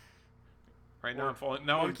 Right now I'm falling.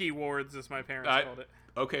 No, Monkey Wards, as my parents called it.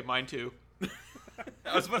 Okay, mine too. It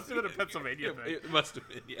must have been a Pennsylvania thing. It must have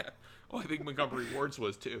been, yeah. Oh, I think Montgomery Wards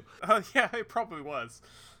was too. Yeah, it probably was.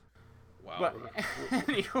 Wow. But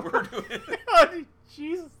anyway, we're doing oh,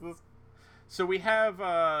 Jesus. So we have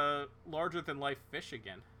larger than life fish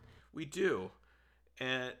again. We do.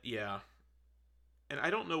 And yeah. And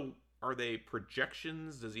I don't know, are they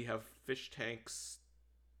projections? Does he have fish tanks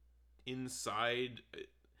inside?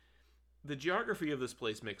 The geography of this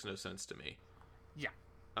place makes no sense to me. Yeah.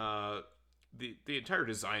 The entire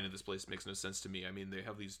design of this place makes no sense to me. I mean, they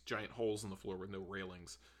have these giant holes in the floor with no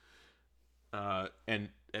railings. And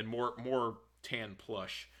more tan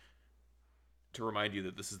plush to remind you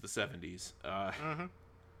that this is the 70s.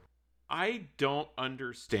 I don't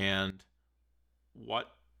understand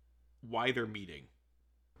why they're meeting.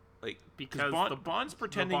 Like, Because Bond's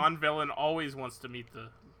pretending. The Bond villain always wants to meet the.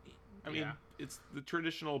 I mean, it's the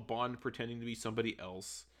traditional Bond pretending to be somebody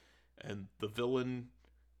else, and the villain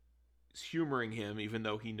is humoring him, even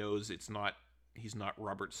though he knows he's not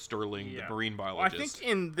Robert Sterling, the marine biologist. I think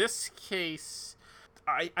in this case,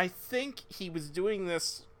 I think he was doing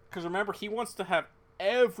this because remember he wants to have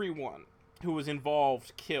everyone who was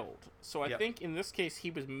involved killed. So I think in this case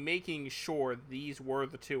he was making sure these were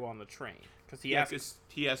the two on the train because he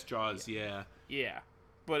asked Jaws, yeah.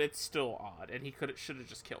 But it's still odd, and he should have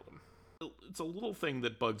just killed him. It's a little thing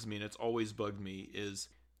that bugs me, and it's always bugged me, is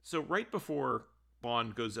so right before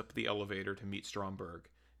Bond goes up the elevator to meet Stromberg,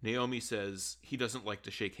 Naomi says he doesn't like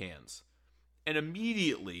to shake hands. And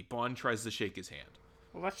immediately, Bond tries to shake his hand.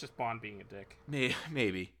 Well, that's just Bond being a dick.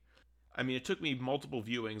 Maybe. I mean, it took me multiple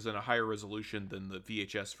viewings and a higher resolution than the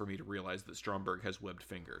VHS for me to realize that Stromberg has webbed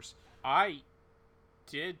fingers. I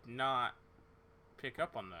did not pick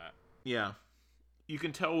up on that. Yeah. You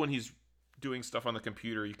can tell when he's doing stuff on the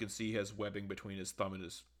computer, you can see he has webbing between his thumb and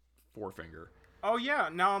his forefinger. Oh, yeah.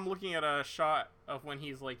 Now I'm looking at a shot of when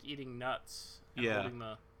he's, like, eating nuts. And holding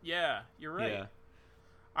the... Yeah, you're right. Yeah.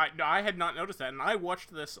 I had not noticed that, and I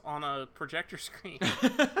watched this on a projector screen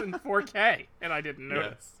in 4K, and I didn't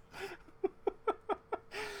notice.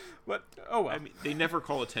 But, oh well. I mean, they never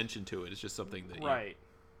call attention to it. It's just something that... Right.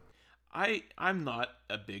 I'm not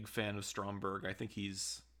a big fan of Stromberg. I think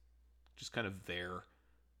he's just kind of there.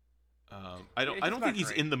 I don't think he's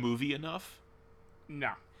in the movie enough.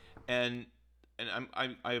 No. And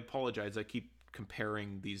I apologize. I keep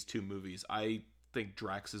comparing these two movies. I think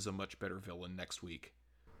Drax is a much better villain next week.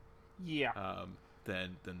 Yeah.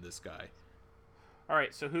 Than this guy. All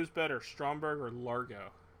right. So who's better, Stromberg or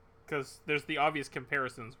Largo? Because there's the obvious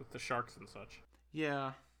comparisons with the sharks and such.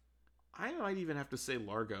 Yeah. I might even have to say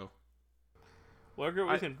Largo.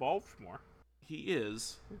 Largo is involved more. He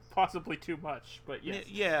is. Possibly too much, but yes.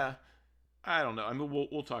 Yeah. I don't know. I mean,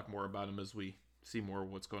 we'll talk more about him as we see more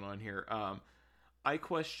of what's going on here. I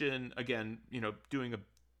question, again, doing a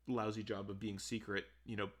lousy job of being secret,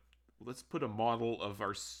 let's put a model of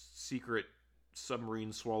our secret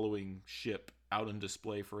submarine swallowing ship out on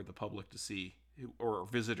display for the public to see, or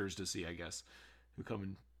visitors to see, I guess, who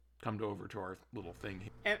come over to our little thing.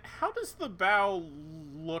 And how does the bow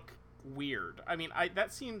look weird? I mean,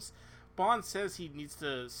 that seems... Bond says he needs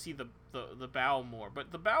to see the bow more,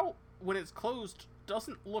 but the bow, when it's closed,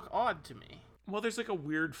 doesn't look odd to me. Well, there's like a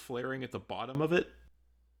weird flaring at the bottom of it.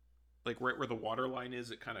 Like right where the water line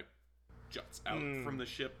is, it kind of juts out from the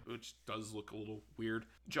ship, which does look a little weird.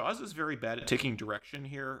 Jaws is very bad at taking direction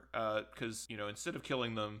here, because, instead of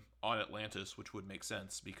killing them on Atlantis, which would make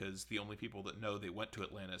sense, because the only people that know they went to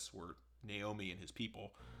Atlantis were Naomi and his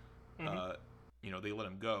people, they let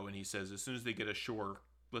him go, and he says as soon as they get ashore,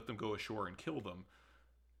 let them go ashore and kill them.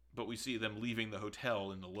 but we see them leaving the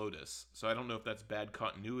hotel in the Lotus. So I don't know if that's bad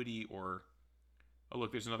continuity or... Oh,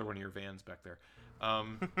 look, there's another one of your vans back there.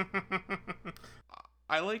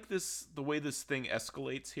 I like the way this thing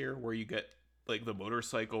escalates here, where you get like the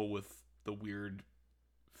motorcycle with the weird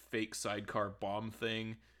fake sidecar bomb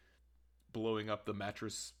thing blowing up the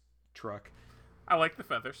mattress truck. I like the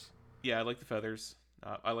feathers. Yeah, I like the feathers.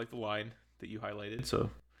 I like the line that you highlighted, so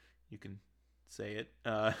you can say it.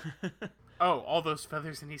 Oh, all those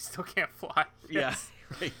feathers and he still can't fly. Yes.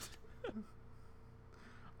 Yeah, right.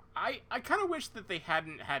 I kind of wish that they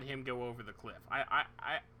hadn't had him go over the cliff.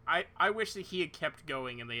 I wish that he had kept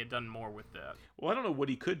going and they had done more with that. Well, I don't know what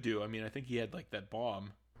he could do. I mean, I think he had like that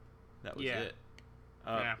bomb. That was it.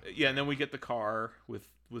 Yeah, and then we get the car with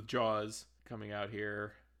Jaws coming out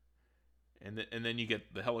here, and then you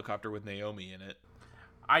get the helicopter with Naomi in it.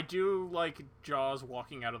 I do like Jaws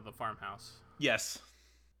walking out of the farmhouse. Yes,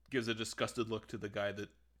 gives a disgusted look to the guy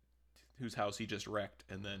whose house he just wrecked,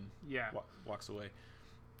 and then walks away.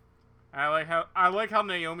 I like how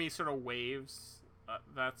Naomi sort of waves.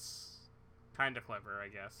 That's kind of clever, I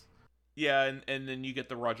guess. Yeah, and then you get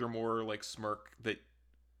the Roger Moore like smirk that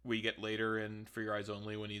we get later in For Your Eyes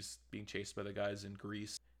Only when he's being chased by the guys in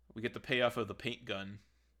Greece. We get the payoff of the paint gun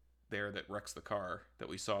there that wrecks the car that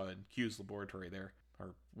we saw in Q's laboratory there,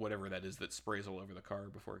 or whatever that is that sprays all over the car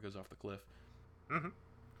before it goes off the cliff. Mm-hmm.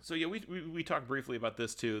 So yeah, we talked briefly about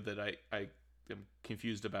this too, that I am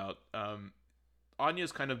confused about.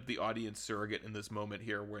 Anya's kind of the audience surrogate in this moment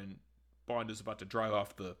here when Bond is about to drive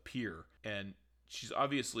off the pier, and she's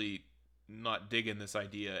obviously not digging this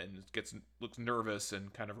idea and looks nervous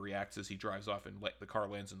and kind of reacts as he drives off and the car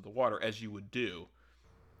lands into the water, as you would do.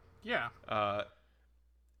 Yeah.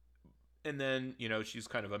 And then, she's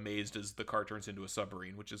kind of amazed as the car turns into a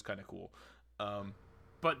submarine, which is kind of cool.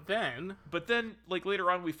 But then, like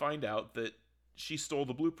later on, we find out that she stole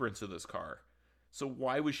the blueprints of this car. So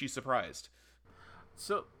why was she surprised?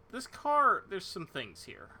 So this car, there's some things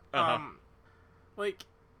here. Like,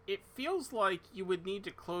 it feels like you would need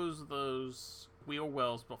to close those wheel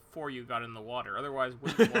wells before you got in the water. Otherwise,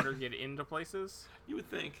 wouldn't water get into places? You would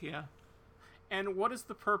think, yeah. And what is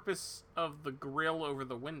the purpose of the grill over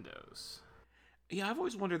the windows? Yeah, I've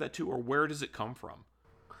always wondered that too, or where does it come from?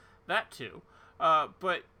 That too.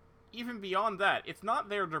 But even beyond that, it's not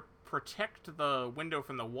there to protect the window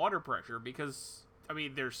from the water pressure because, I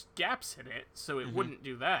mean, there's gaps in it, so it wouldn't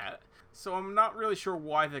do that. So I'm not really sure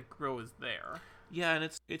why the grill is there. Yeah, and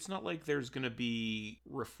it's not like there's going to be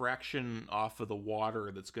refraction off of the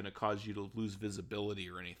water that's going to cause you to lose visibility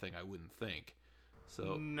or anything, I wouldn't think.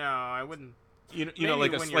 So no, I wouldn't. You know,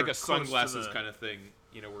 like a sunglasses kind of thing,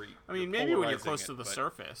 where you... I mean, maybe when you're close to the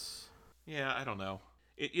surface. Yeah, I don't know.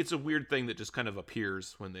 It's a weird thing that just kind of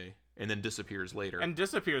appears and then disappears later. And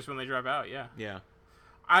disappears when they drive out, yeah. Yeah.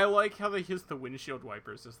 I like how they use the windshield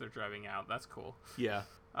wipers as they're driving out. That's cool. Yeah.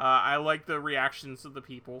 I like the reactions of the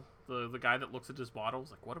people. The guy that looks at his bottle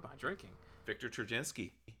is like, what am I drinking? Victor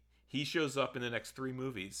Trojanski. He shows up in the next 3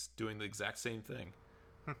 movies doing the exact same thing.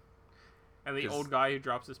 And the old guy who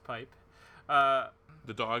drops his pipe.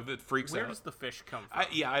 The dog that freaks out. Where does the fish come from?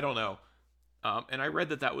 I don't know. And I read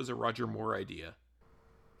that was a Roger Moore idea.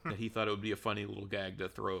 That he thought it would be a funny little gag to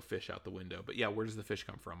throw a fish out the window. But yeah, where does the fish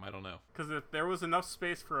come from? I don't know. Because if there was enough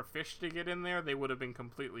space for a fish to get in there, they would have been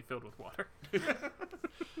completely filled with water.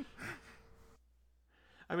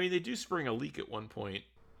 I mean, they do spring a leak at one point.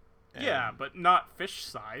 Yeah, but not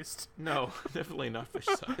fish-sized. No, definitely not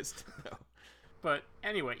fish-sized. No. But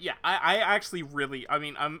anyway, yeah, I actually really... I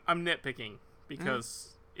mean, I'm nitpicking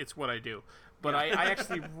because it's what I do. But I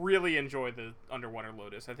actually really enjoy the Underwater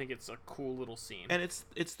Lotus. I think it's a cool little scene. And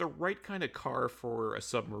it's the right kind of car for a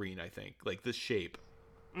submarine, I think. Like, this shape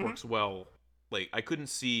works well. Like, I couldn't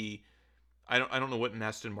see... I don't know what an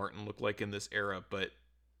Aston Martin looked like in this era, but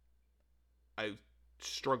I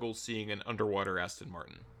struggle seeing an underwater Aston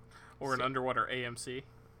Martin. Or an underwater AMC.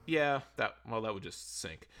 Yeah, that would just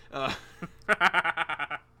sink. Yeah.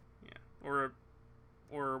 Or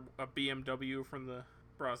a BMW from the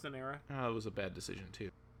Brosnan era. Oh, it was a bad decision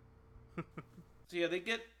too. So yeah, they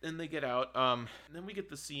get out. And then we get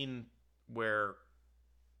the scene where,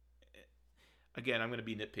 again, I'm going to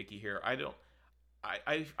be nitpicky here. I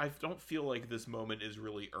don't feel like this moment is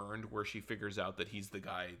really earned, where she figures out that he's the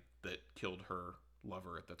guy that killed her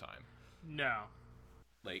lover at the time. No.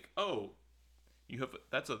 Like, oh,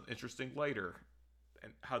 that's an interesting lighter,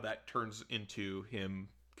 and how that turns into him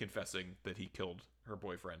confessing that he killed her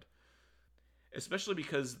boyfriend. Especially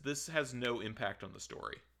because this has no impact on the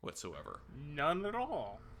story whatsoever. None at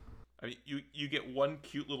all. I mean, you get one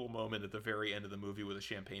cute little moment at the very end of the movie with a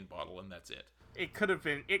champagne bottle, and that's it. it could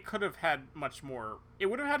have had much more. It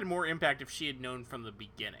would have had more impact if she had known from the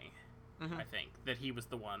beginning. I think that he was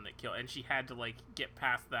the one that killed, and she had to like get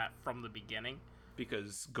past that from the beginning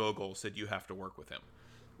because Gogol said you have to work with him.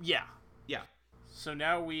 Yeah. Yeah. So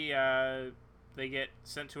now they get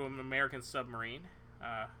sent to an American submarine.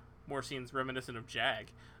 More scenes reminiscent of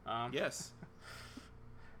Jag. Yes.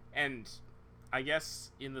 And I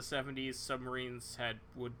guess in the 70s, submarines had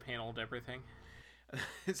wood-paneled everything.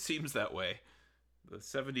 It seems that way. The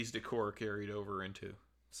 70s decor carried over into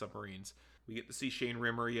submarines. We get to see Shane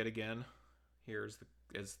Rimmer yet again.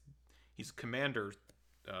 As he's commander,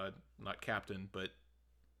 not captain, but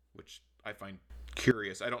which I find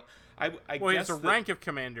curious. I Well, guess he's a rank of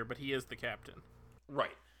commander, but he is the captain.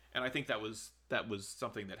 Right. And I think that was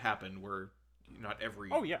something that happened where not every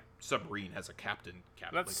submarine has a captain.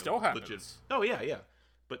 That like still happens. Oh yeah.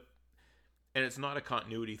 And it's not a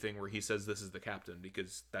continuity thing where he says this is the captain,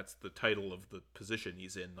 because that's the title of the position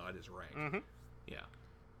he's in, not his rank. Mm-hmm. Yeah.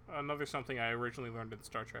 Another something I originally learned in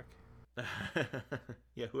Star Trek.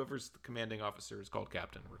 Yeah, whoever's the commanding officer is called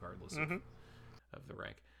captain, regardless of the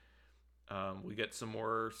rank. We get some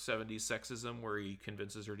more 70s sexism where he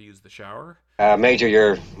convinces her to use the shower. Major,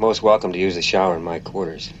 you're most welcome to use the shower in my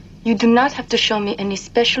quarters. You do not have to show me any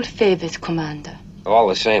special favors, Commander. All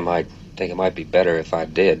the same, I think it might be better if I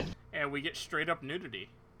did. And we get straight up nudity.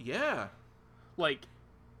 Yeah. Like,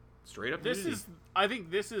 straight up nudity. I think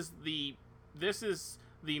this is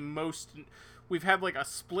the most. We've had like a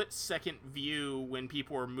split second view when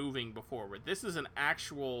people are moving before, but this is an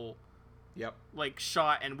actual like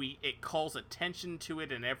shot, and it calls attention to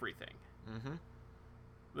it and everything. Mm-hmm.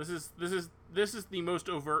 This is the most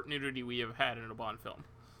overt nudity we have had in a Bond film.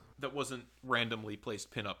 That wasn't randomly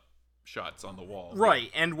placed pinup shots on the wall. Right,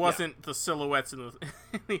 and wasn't the silhouettes in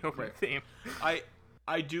the opening theme.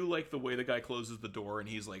 I do like the way the guy closes the door and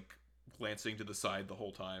he's like glancing to the side the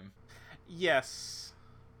whole time. Yes,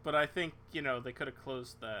 but I think, they could have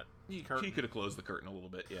closed that curtain. He could have closed the curtain a little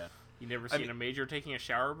bit, yeah. You never seen a major taking a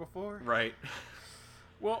shower before? Right.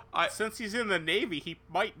 Well, since he's in the Navy, he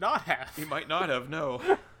might not have. He might not have, no.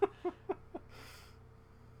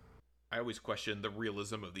 I always question the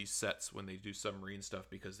realism of these sets when they do submarine stuff,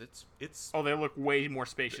 because it's Oh, they look way more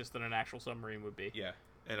spacious than an actual submarine would be. Yeah,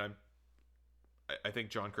 and I think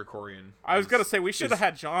John Krikorian. I was gonna say we should have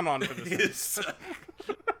had John on for this.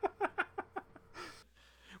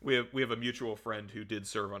 We have a mutual friend who did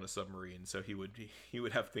serve on a submarine, so he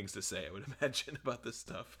would have things to say, I would imagine, about this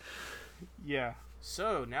stuff. Yeah.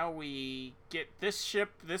 So now we get this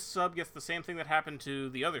sub gets the same thing that happened to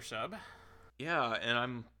the other sub. Yeah,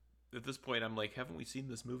 and at this point I'm like, haven't we seen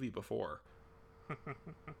this movie before?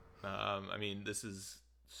 I mean, this is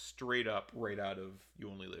straight up right out of You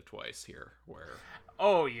Only Live Twice here, where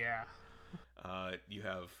oh yeah, you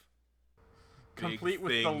have complete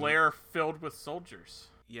with the lair filled with soldiers.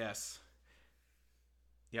 Yes.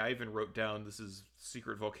 Yeah, I even wrote down this is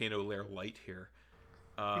Secret Volcano Lair Light here.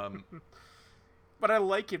 But I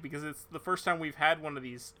like it because it's the first time we've had one of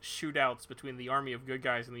these shootouts between the army of good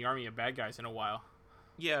guys and the army of bad guys in a while.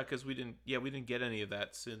 Yeah, because we didn't get any of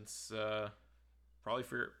that since probably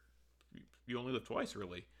for You Only Live Twice,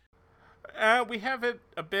 really. We have it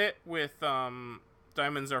a bit with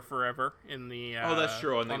Diamonds Are Forever in the oh, that's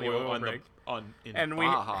true, on the oil rig. And we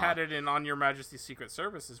had it in On Your Majesty's Secret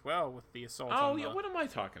Service as well with the assault. Oh yeah, what am I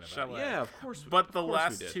talking about? Chalet. Yeah, of course. But the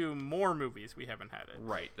last two more movies we haven't had it.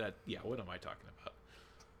 Right. What am I talking about?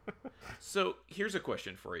 So here's a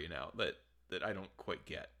question for you now that I don't quite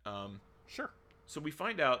get. Sure. So we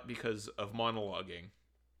find out, because of monologuing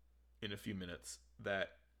in a few minutes, that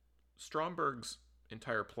Stromberg's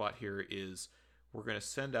entire plot here is we're going to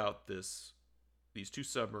send out these two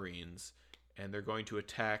submarines, and they're going to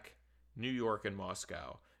attack New York and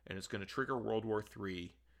Moscow, and it's going to trigger World War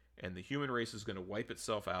III, and the human race is going to wipe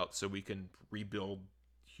itself out so we can rebuild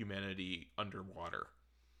humanity underwater.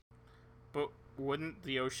 But wouldn't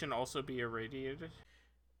the ocean also be irradiated?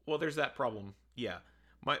 Well, there's that problem. Yeah.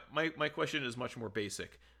 My question is much more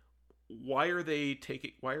basic. Why are they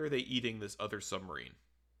eating this other submarine?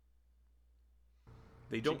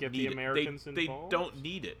 They don't get need the Americans it. They don't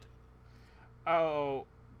need it. Oh,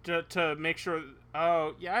 to make sure.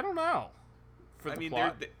 Oh, yeah, I don't know. For the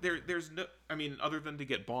plot. There's no. I mean, other than to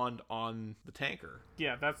get Bond on the tanker.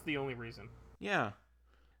 Yeah, that's the only reason. Yeah.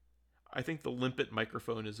 I think the limpet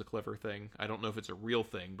microphone is a clever thing. I don't know if it's a real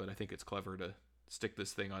thing, but I think it's clever to stick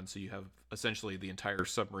this thing on so you have essentially the entire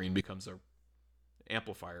submarine becomes a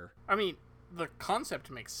amplifier. I mean, the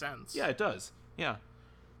concept makes sense. Yeah, it does. Yeah.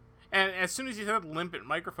 And as soon as you said limpet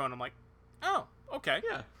microphone, I'm like, oh, okay.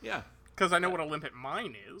 Yeah. Because I know what a limpet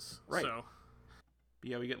mine is. Right. So. But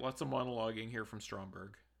yeah, we get lots of monologuing here from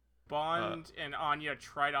Stromberg. Bond and Anya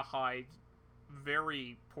try to hide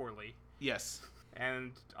very poorly, Yes.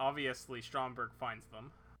 and obviously Stromberg finds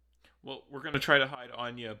them. Well, we're going to try to hide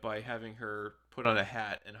Anya by having her put on a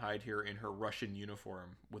hat and hide here in her Russian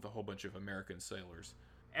uniform with a whole bunch of American sailors.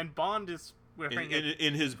 And Bond is wearing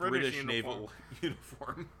In his British uniform. naval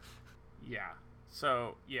uniform. Yeah.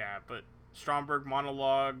 So, yeah, but Stromberg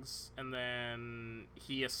monologues, and then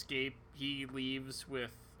he leaves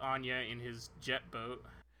with Anya in his jet boat.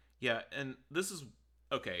 Yeah, and this is...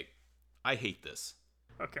 Okay, I hate this.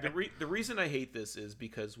 Okay. The reason I hate this is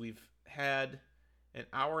because we've had an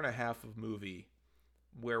hour and a half of movie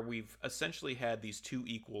where we've essentially had these two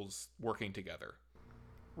equals working together.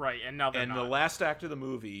 Right, and now they're And not. the last act of the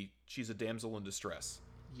movie, she's a damsel in distress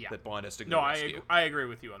Yeah. that Bond has to go No, rescue. I agree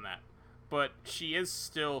with you on that. But she is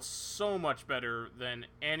still so much better than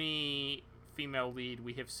any female lead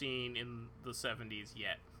we have seen in the 70s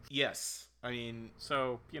yet. Yes. I mean,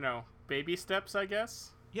 So, baby steps, I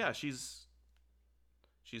guess? yeah, she's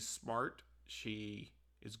smart. She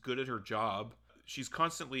is good at her job. She's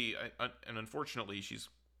constantly, and unfortunately, she's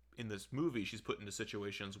in this movie, she's put into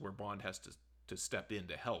situations where Bond has to step in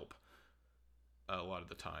to help a lot of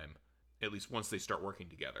the time. At least once they start working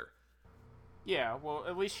together. Yeah, well,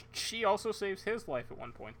 at least she also saves his life at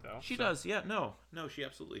one point, though. She does, yeah, no, she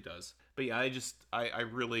absolutely does. But yeah, I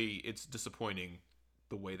really, it's disappointing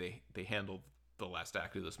the way they handled the last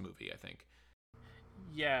act of this movie, I think.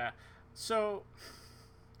 Yeah, so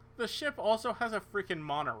the ship also has a freaking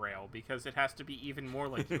monorail because it has to be even more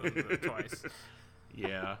like you lived twice.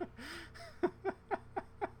 Yeah.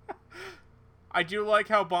 I do like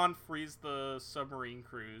how Bond frees the submarine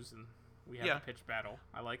crews and we have Yeah. a pitch battle.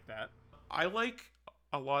 I like that. I like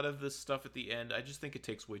a lot of this stuff at the end. I just think it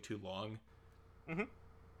takes way too long. Mhm.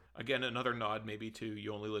 Again, another nod maybe to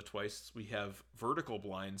You Only Live Twice. We have vertical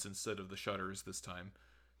blinds instead of the shutters this time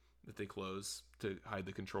that they close to hide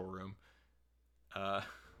the control room.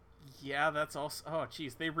 Yeah, that's also... Oh,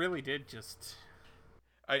 jeez, they really did just...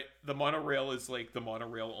 The monorail is like the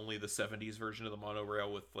monorail, only the 70s version of the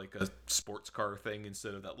monorail with like a sports car thing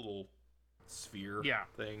instead of that little sphere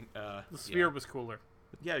thing. The sphere was cooler.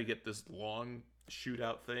 Yeah, you get this long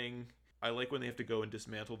shootout thing. I like when they have to go and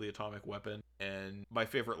dismantle the atomic weapon. And my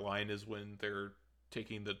favorite line is when they're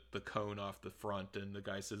taking the cone off the front and the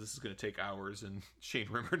guy says this is going to take hours and Shane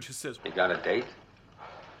Rimmer just says, You got a date?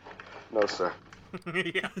 No, sir.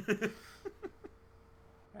 Yeah.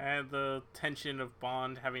 And the tension of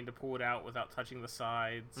Bond having to pull it out without touching the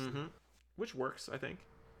sides. Mm-hmm. Which works, I think.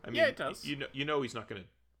 I mean, Yeah, it does. You know he's not going to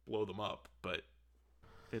blow them up, but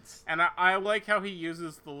it's... And I like how he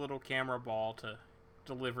uses the little camera ball to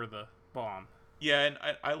deliver the bomb. Yeah, and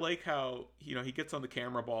I like how, he gets on the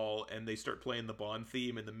camera ball and they start playing the Bond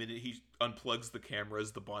theme, and the minute he unplugs the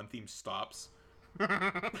cameras, the Bond theme stops.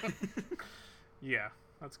 Yeah,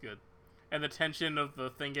 that's good. And the tension of the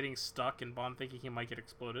thing getting stuck and Bond thinking he might get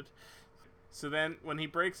exploded. So then, when they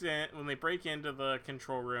break into the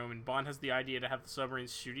control room, and Bond has the idea to have the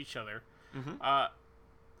submarines shoot each other,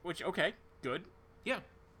 which, okay, good. Yeah.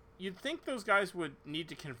 You'd think those guys would need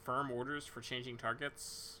to confirm orders for changing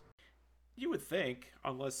targets. You would think,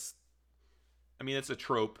 unless... I mean, it's a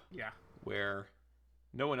trope. Yeah. Where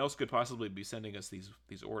no one else could possibly be sending us these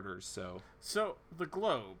orders, so... So, the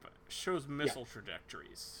globe shows missile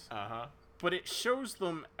trajectories. Uh-huh. But it shows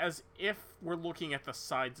them as if we're looking at the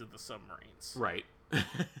sides of the submarines. Right.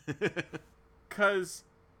 Because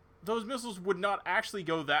those missiles would not actually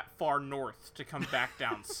go that far north to come back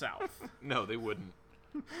down south. No, they wouldn't.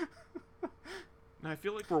 And I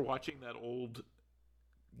feel like we're watching that old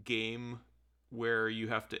game where you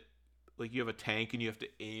have to... Like, you have a tank and you have to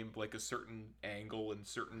aim, like, a certain angle and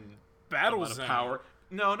certain Battle amount Zone. of power.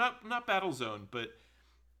 No, not Battle Zone, but...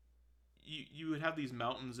 You would have these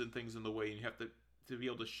mountains and things in the way, and you have to be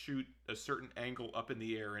able to shoot a certain angle up in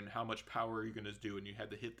the air, and how much power are you going to do, and you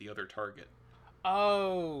had to hit the other target.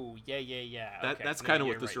 Oh, yeah. Okay. That's No, kind of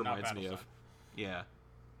you're what this right, not reminds me Battle of. Zone. Yeah.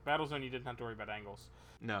 Battlezone, you didn't have to worry about angles.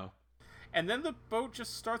 No. And then the boat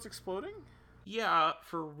just starts exploding? Yeah,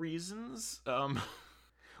 for reasons.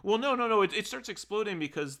 Well, no. It starts exploding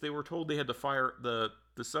because they were told they had to fire... The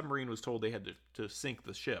submarine was told they had to sink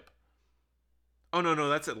the ship. Oh, no,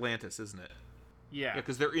 that's Atlantis, isn't it? Yeah. Yeah,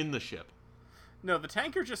 because they're in the ship. No, the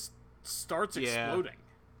tanker just starts exploding.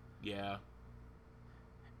 Yeah.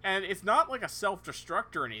 And it's not like a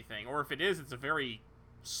self-destruct or anything, or if it is, it's a very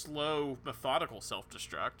slow, methodical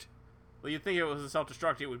self-destruct. Well, you'd think it was a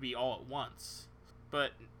self-destruct, it would be all at once.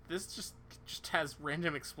 But this just has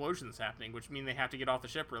random explosions happening, which mean they have to get off the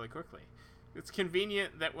ship really quickly. It's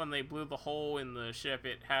convenient that when they blew the hole in the ship,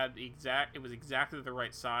 it was exactly the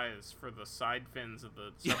right size for the side fins of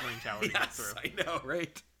the submarine tower to get Yes, through. I know,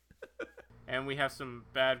 right? And we have some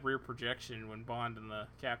bad rear projection when Bond and the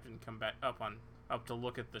captain come back up to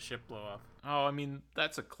look at the ship blow up. Oh, I mean,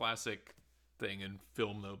 that's a classic thing in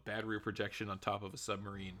film, though. Bad rear projection on top of a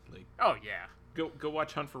submarine. Like, Oh yeah. go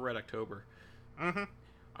watch Hunt for Red October. Mm-hmm.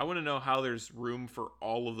 I want to know how there's room for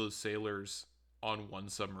all of those sailors on one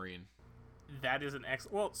submarine. That is an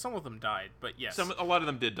well, some of them died, but yes. A lot of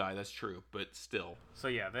them did die, that's true, but still. So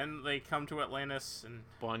yeah, then they come to Atlantis, and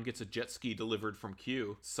Bond gets a jet ski delivered from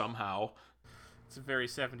Q, somehow. it's a very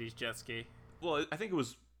 70s jet ski. Well, I think it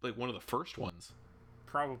was, like, one of the first ones.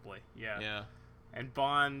 Probably, yeah. Yeah. And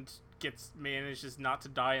Bond manages not to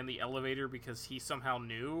die in the elevator because he somehow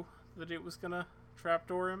knew that it was gonna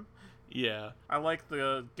trapdoor him. Yeah. I like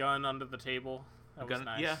the gun under the table. That was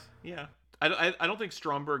nice. Yeah. I don't think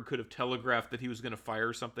Stromberg could have telegraphed that he was going to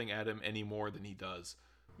fire something at him any more than he does.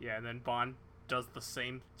 Yeah, and then Bond does the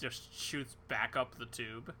same, just shoots back up the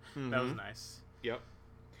tube. That was nice. Yep.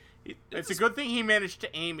 It's a good thing he managed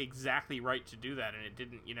to aim exactly right to do that, and it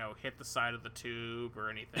didn't, hit the side of the tube or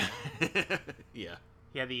anything. Yeah.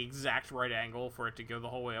 He had the exact right angle for it to go the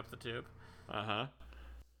whole way up the tube. Uh-huh.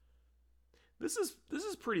 This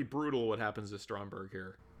is pretty brutal what happens to Stromberg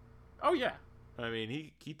here. Oh, yeah. I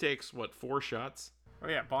mean, he takes, 4 shots? Oh,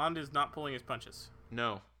 yeah, Bond is not pulling his punches.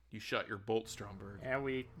 No, you shot your bolt, Stromberg. And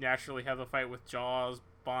we naturally have the fight with Jaws.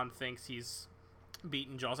 Bond thinks he's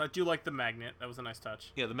beaten Jaws. I do like the magnet. That was a nice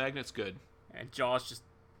touch. Yeah, the magnet's good. And Jaws just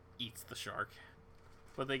eats the shark.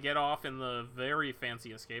 But they get off in the very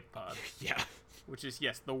fancy escape pod. Yeah. Which is,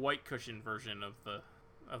 yes, the white cushion version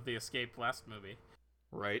of the escape last movie.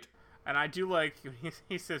 Right. And I do like,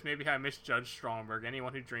 he says, maybe I misjudged Stromberg.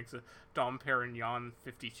 Anyone who drinks a Dom Perignon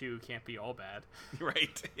 52 can't be all bad.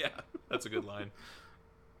 Right, yeah. That's a good line.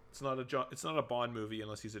 It's not a Bond movie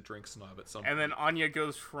unless he's a drink snob at some point. And then Anya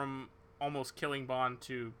goes from almost killing Bond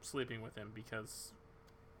to sleeping with him because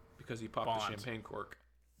he popped Bond. the champagne cork.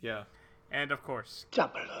 Yeah. And, of course... 007.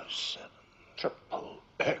 Triple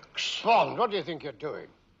X. Bond, what do you think you're doing?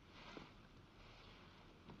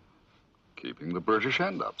 Keeping the British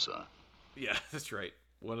end up, sir. Yeah, that's right.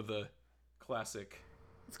 One of the classic...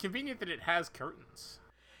 It's convenient that it has curtains.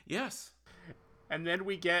 Yes. And then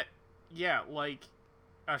we get, like,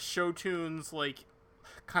 a show tunes, like,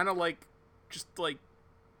 kind of like, just like,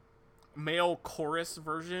 male chorus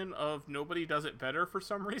version of Nobody Does It Better for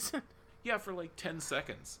some reason. Yeah, for like 10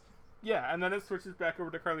 seconds. Yeah, and then it switches back over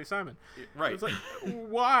to Carly Simon. Right. It's like,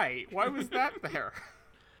 why? Why was that there?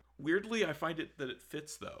 Weirdly, I find it that it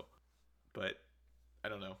fits, though. But, I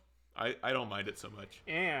don't know. I don't mind it so much.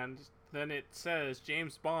 And then it says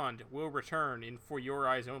James Bond will return in For Your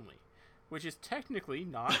Eyes Only, which is technically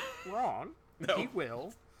not wrong. No. He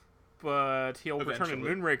will, but he'll return in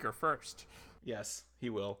Eventually. Moonraker first. Yes, he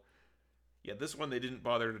will. Yeah, this one they didn't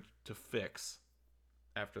bother to fix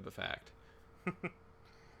after the fact.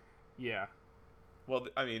 Yeah. Well,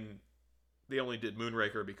 I mean, they only did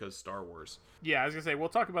Moonraker because Star Wars. Yeah, I was going to say, we'll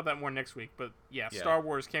talk about that more next week, but yeah, Star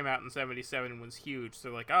Wars came out in 77 and was huge,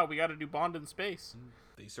 so like, oh, we got to do Bond in space.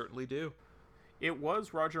 They certainly do. It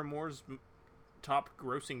was Roger Moore's top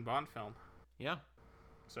grossing Bond film, Yeah.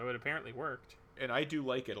 so it apparently worked. And I do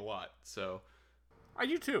like it a lot, so... I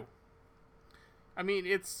do too. I mean,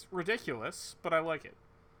 it's ridiculous, but I like it.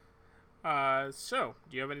 So,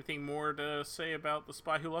 do you have anything more to say about The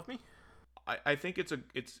Spy Who Loved Me? I think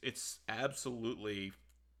it's absolutely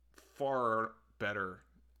far better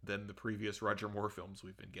than the previous Roger Moore films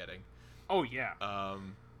we've been getting. Oh, yeah.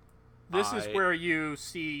 This is where you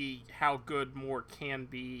see how good Moore can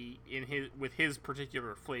be with his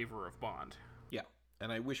particular flavor of Bond. Yeah,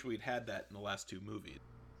 and I wish we'd had that in the last 2 movies.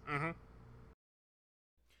 Mm-hmm.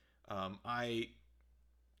 I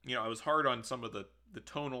was hard on some of the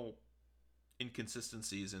tonal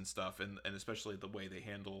inconsistencies and stuff, and especially the way they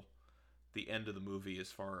handle the end of the movie as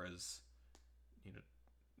far as,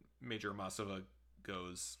 Major Masova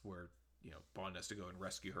goes, where, Bond has to go and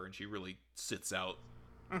rescue her, and she really sits out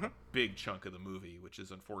a big chunk of the movie, which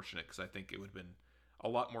is unfortunate, because I think it would have been a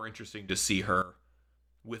lot more interesting to see her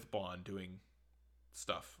with Bond doing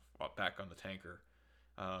stuff back on the tanker.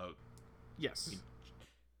 Yes. I mean,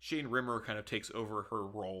 Shane Rimmer kind of takes over her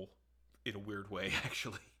role in a weird way,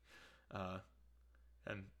 actually.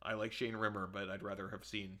 And I like Shane Rimmer, but I'd rather have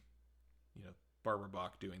seen, Barbara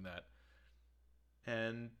Bach doing that.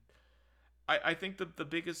 And I think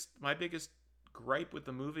my biggest gripe with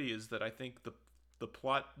the movie is that I think the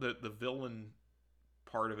plot, the villain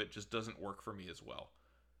part of it just doesn't work for me as well.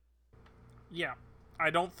 Yeah. I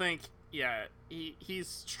don't think,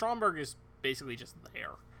 Stromberg is basically just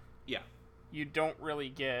there. Yeah. You don't really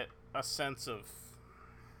get a sense of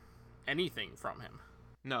anything from him.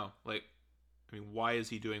 No, like, I mean, why is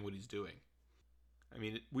he doing what he's doing? I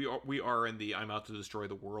mean, we are in the I'm out to destroy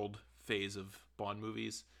the world phase of Bond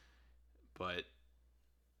movies, but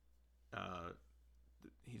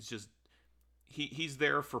he's just he's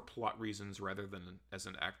there for plot reasons rather than as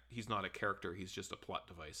an act. He's not a character. He's just a plot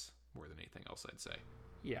device more than anything else, I'd say.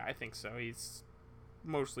 Yeah, I think so. He's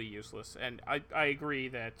mostly useless, and I agree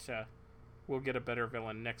that we'll get a better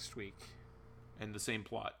villain next week. And the same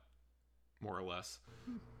plot, more or less.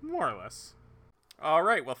 More or less. All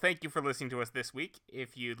right, well, thank you for listening to us this week.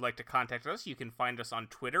 If you'd like to contact us, you can find us on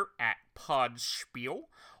Twitter at Podspiel,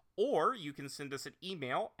 or you can send us an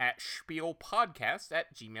email at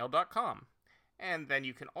spielpodcast@gmail.com. And then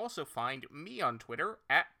you can also find me on Twitter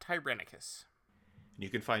at Tyrannicus. And you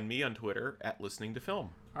can find me on Twitter at Listening to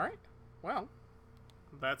Film. All right, well,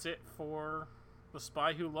 that's it for The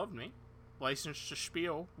Spy Who Loved Me. Licensed to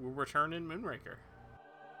Spiel will return in Moonraker.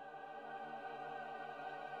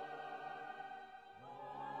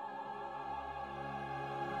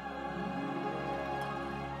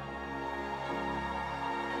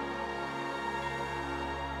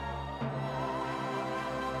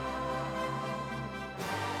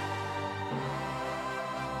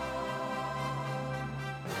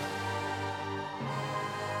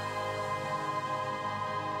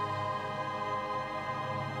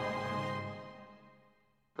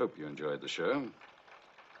 Hope you enjoyed the show.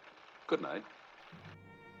 Good night.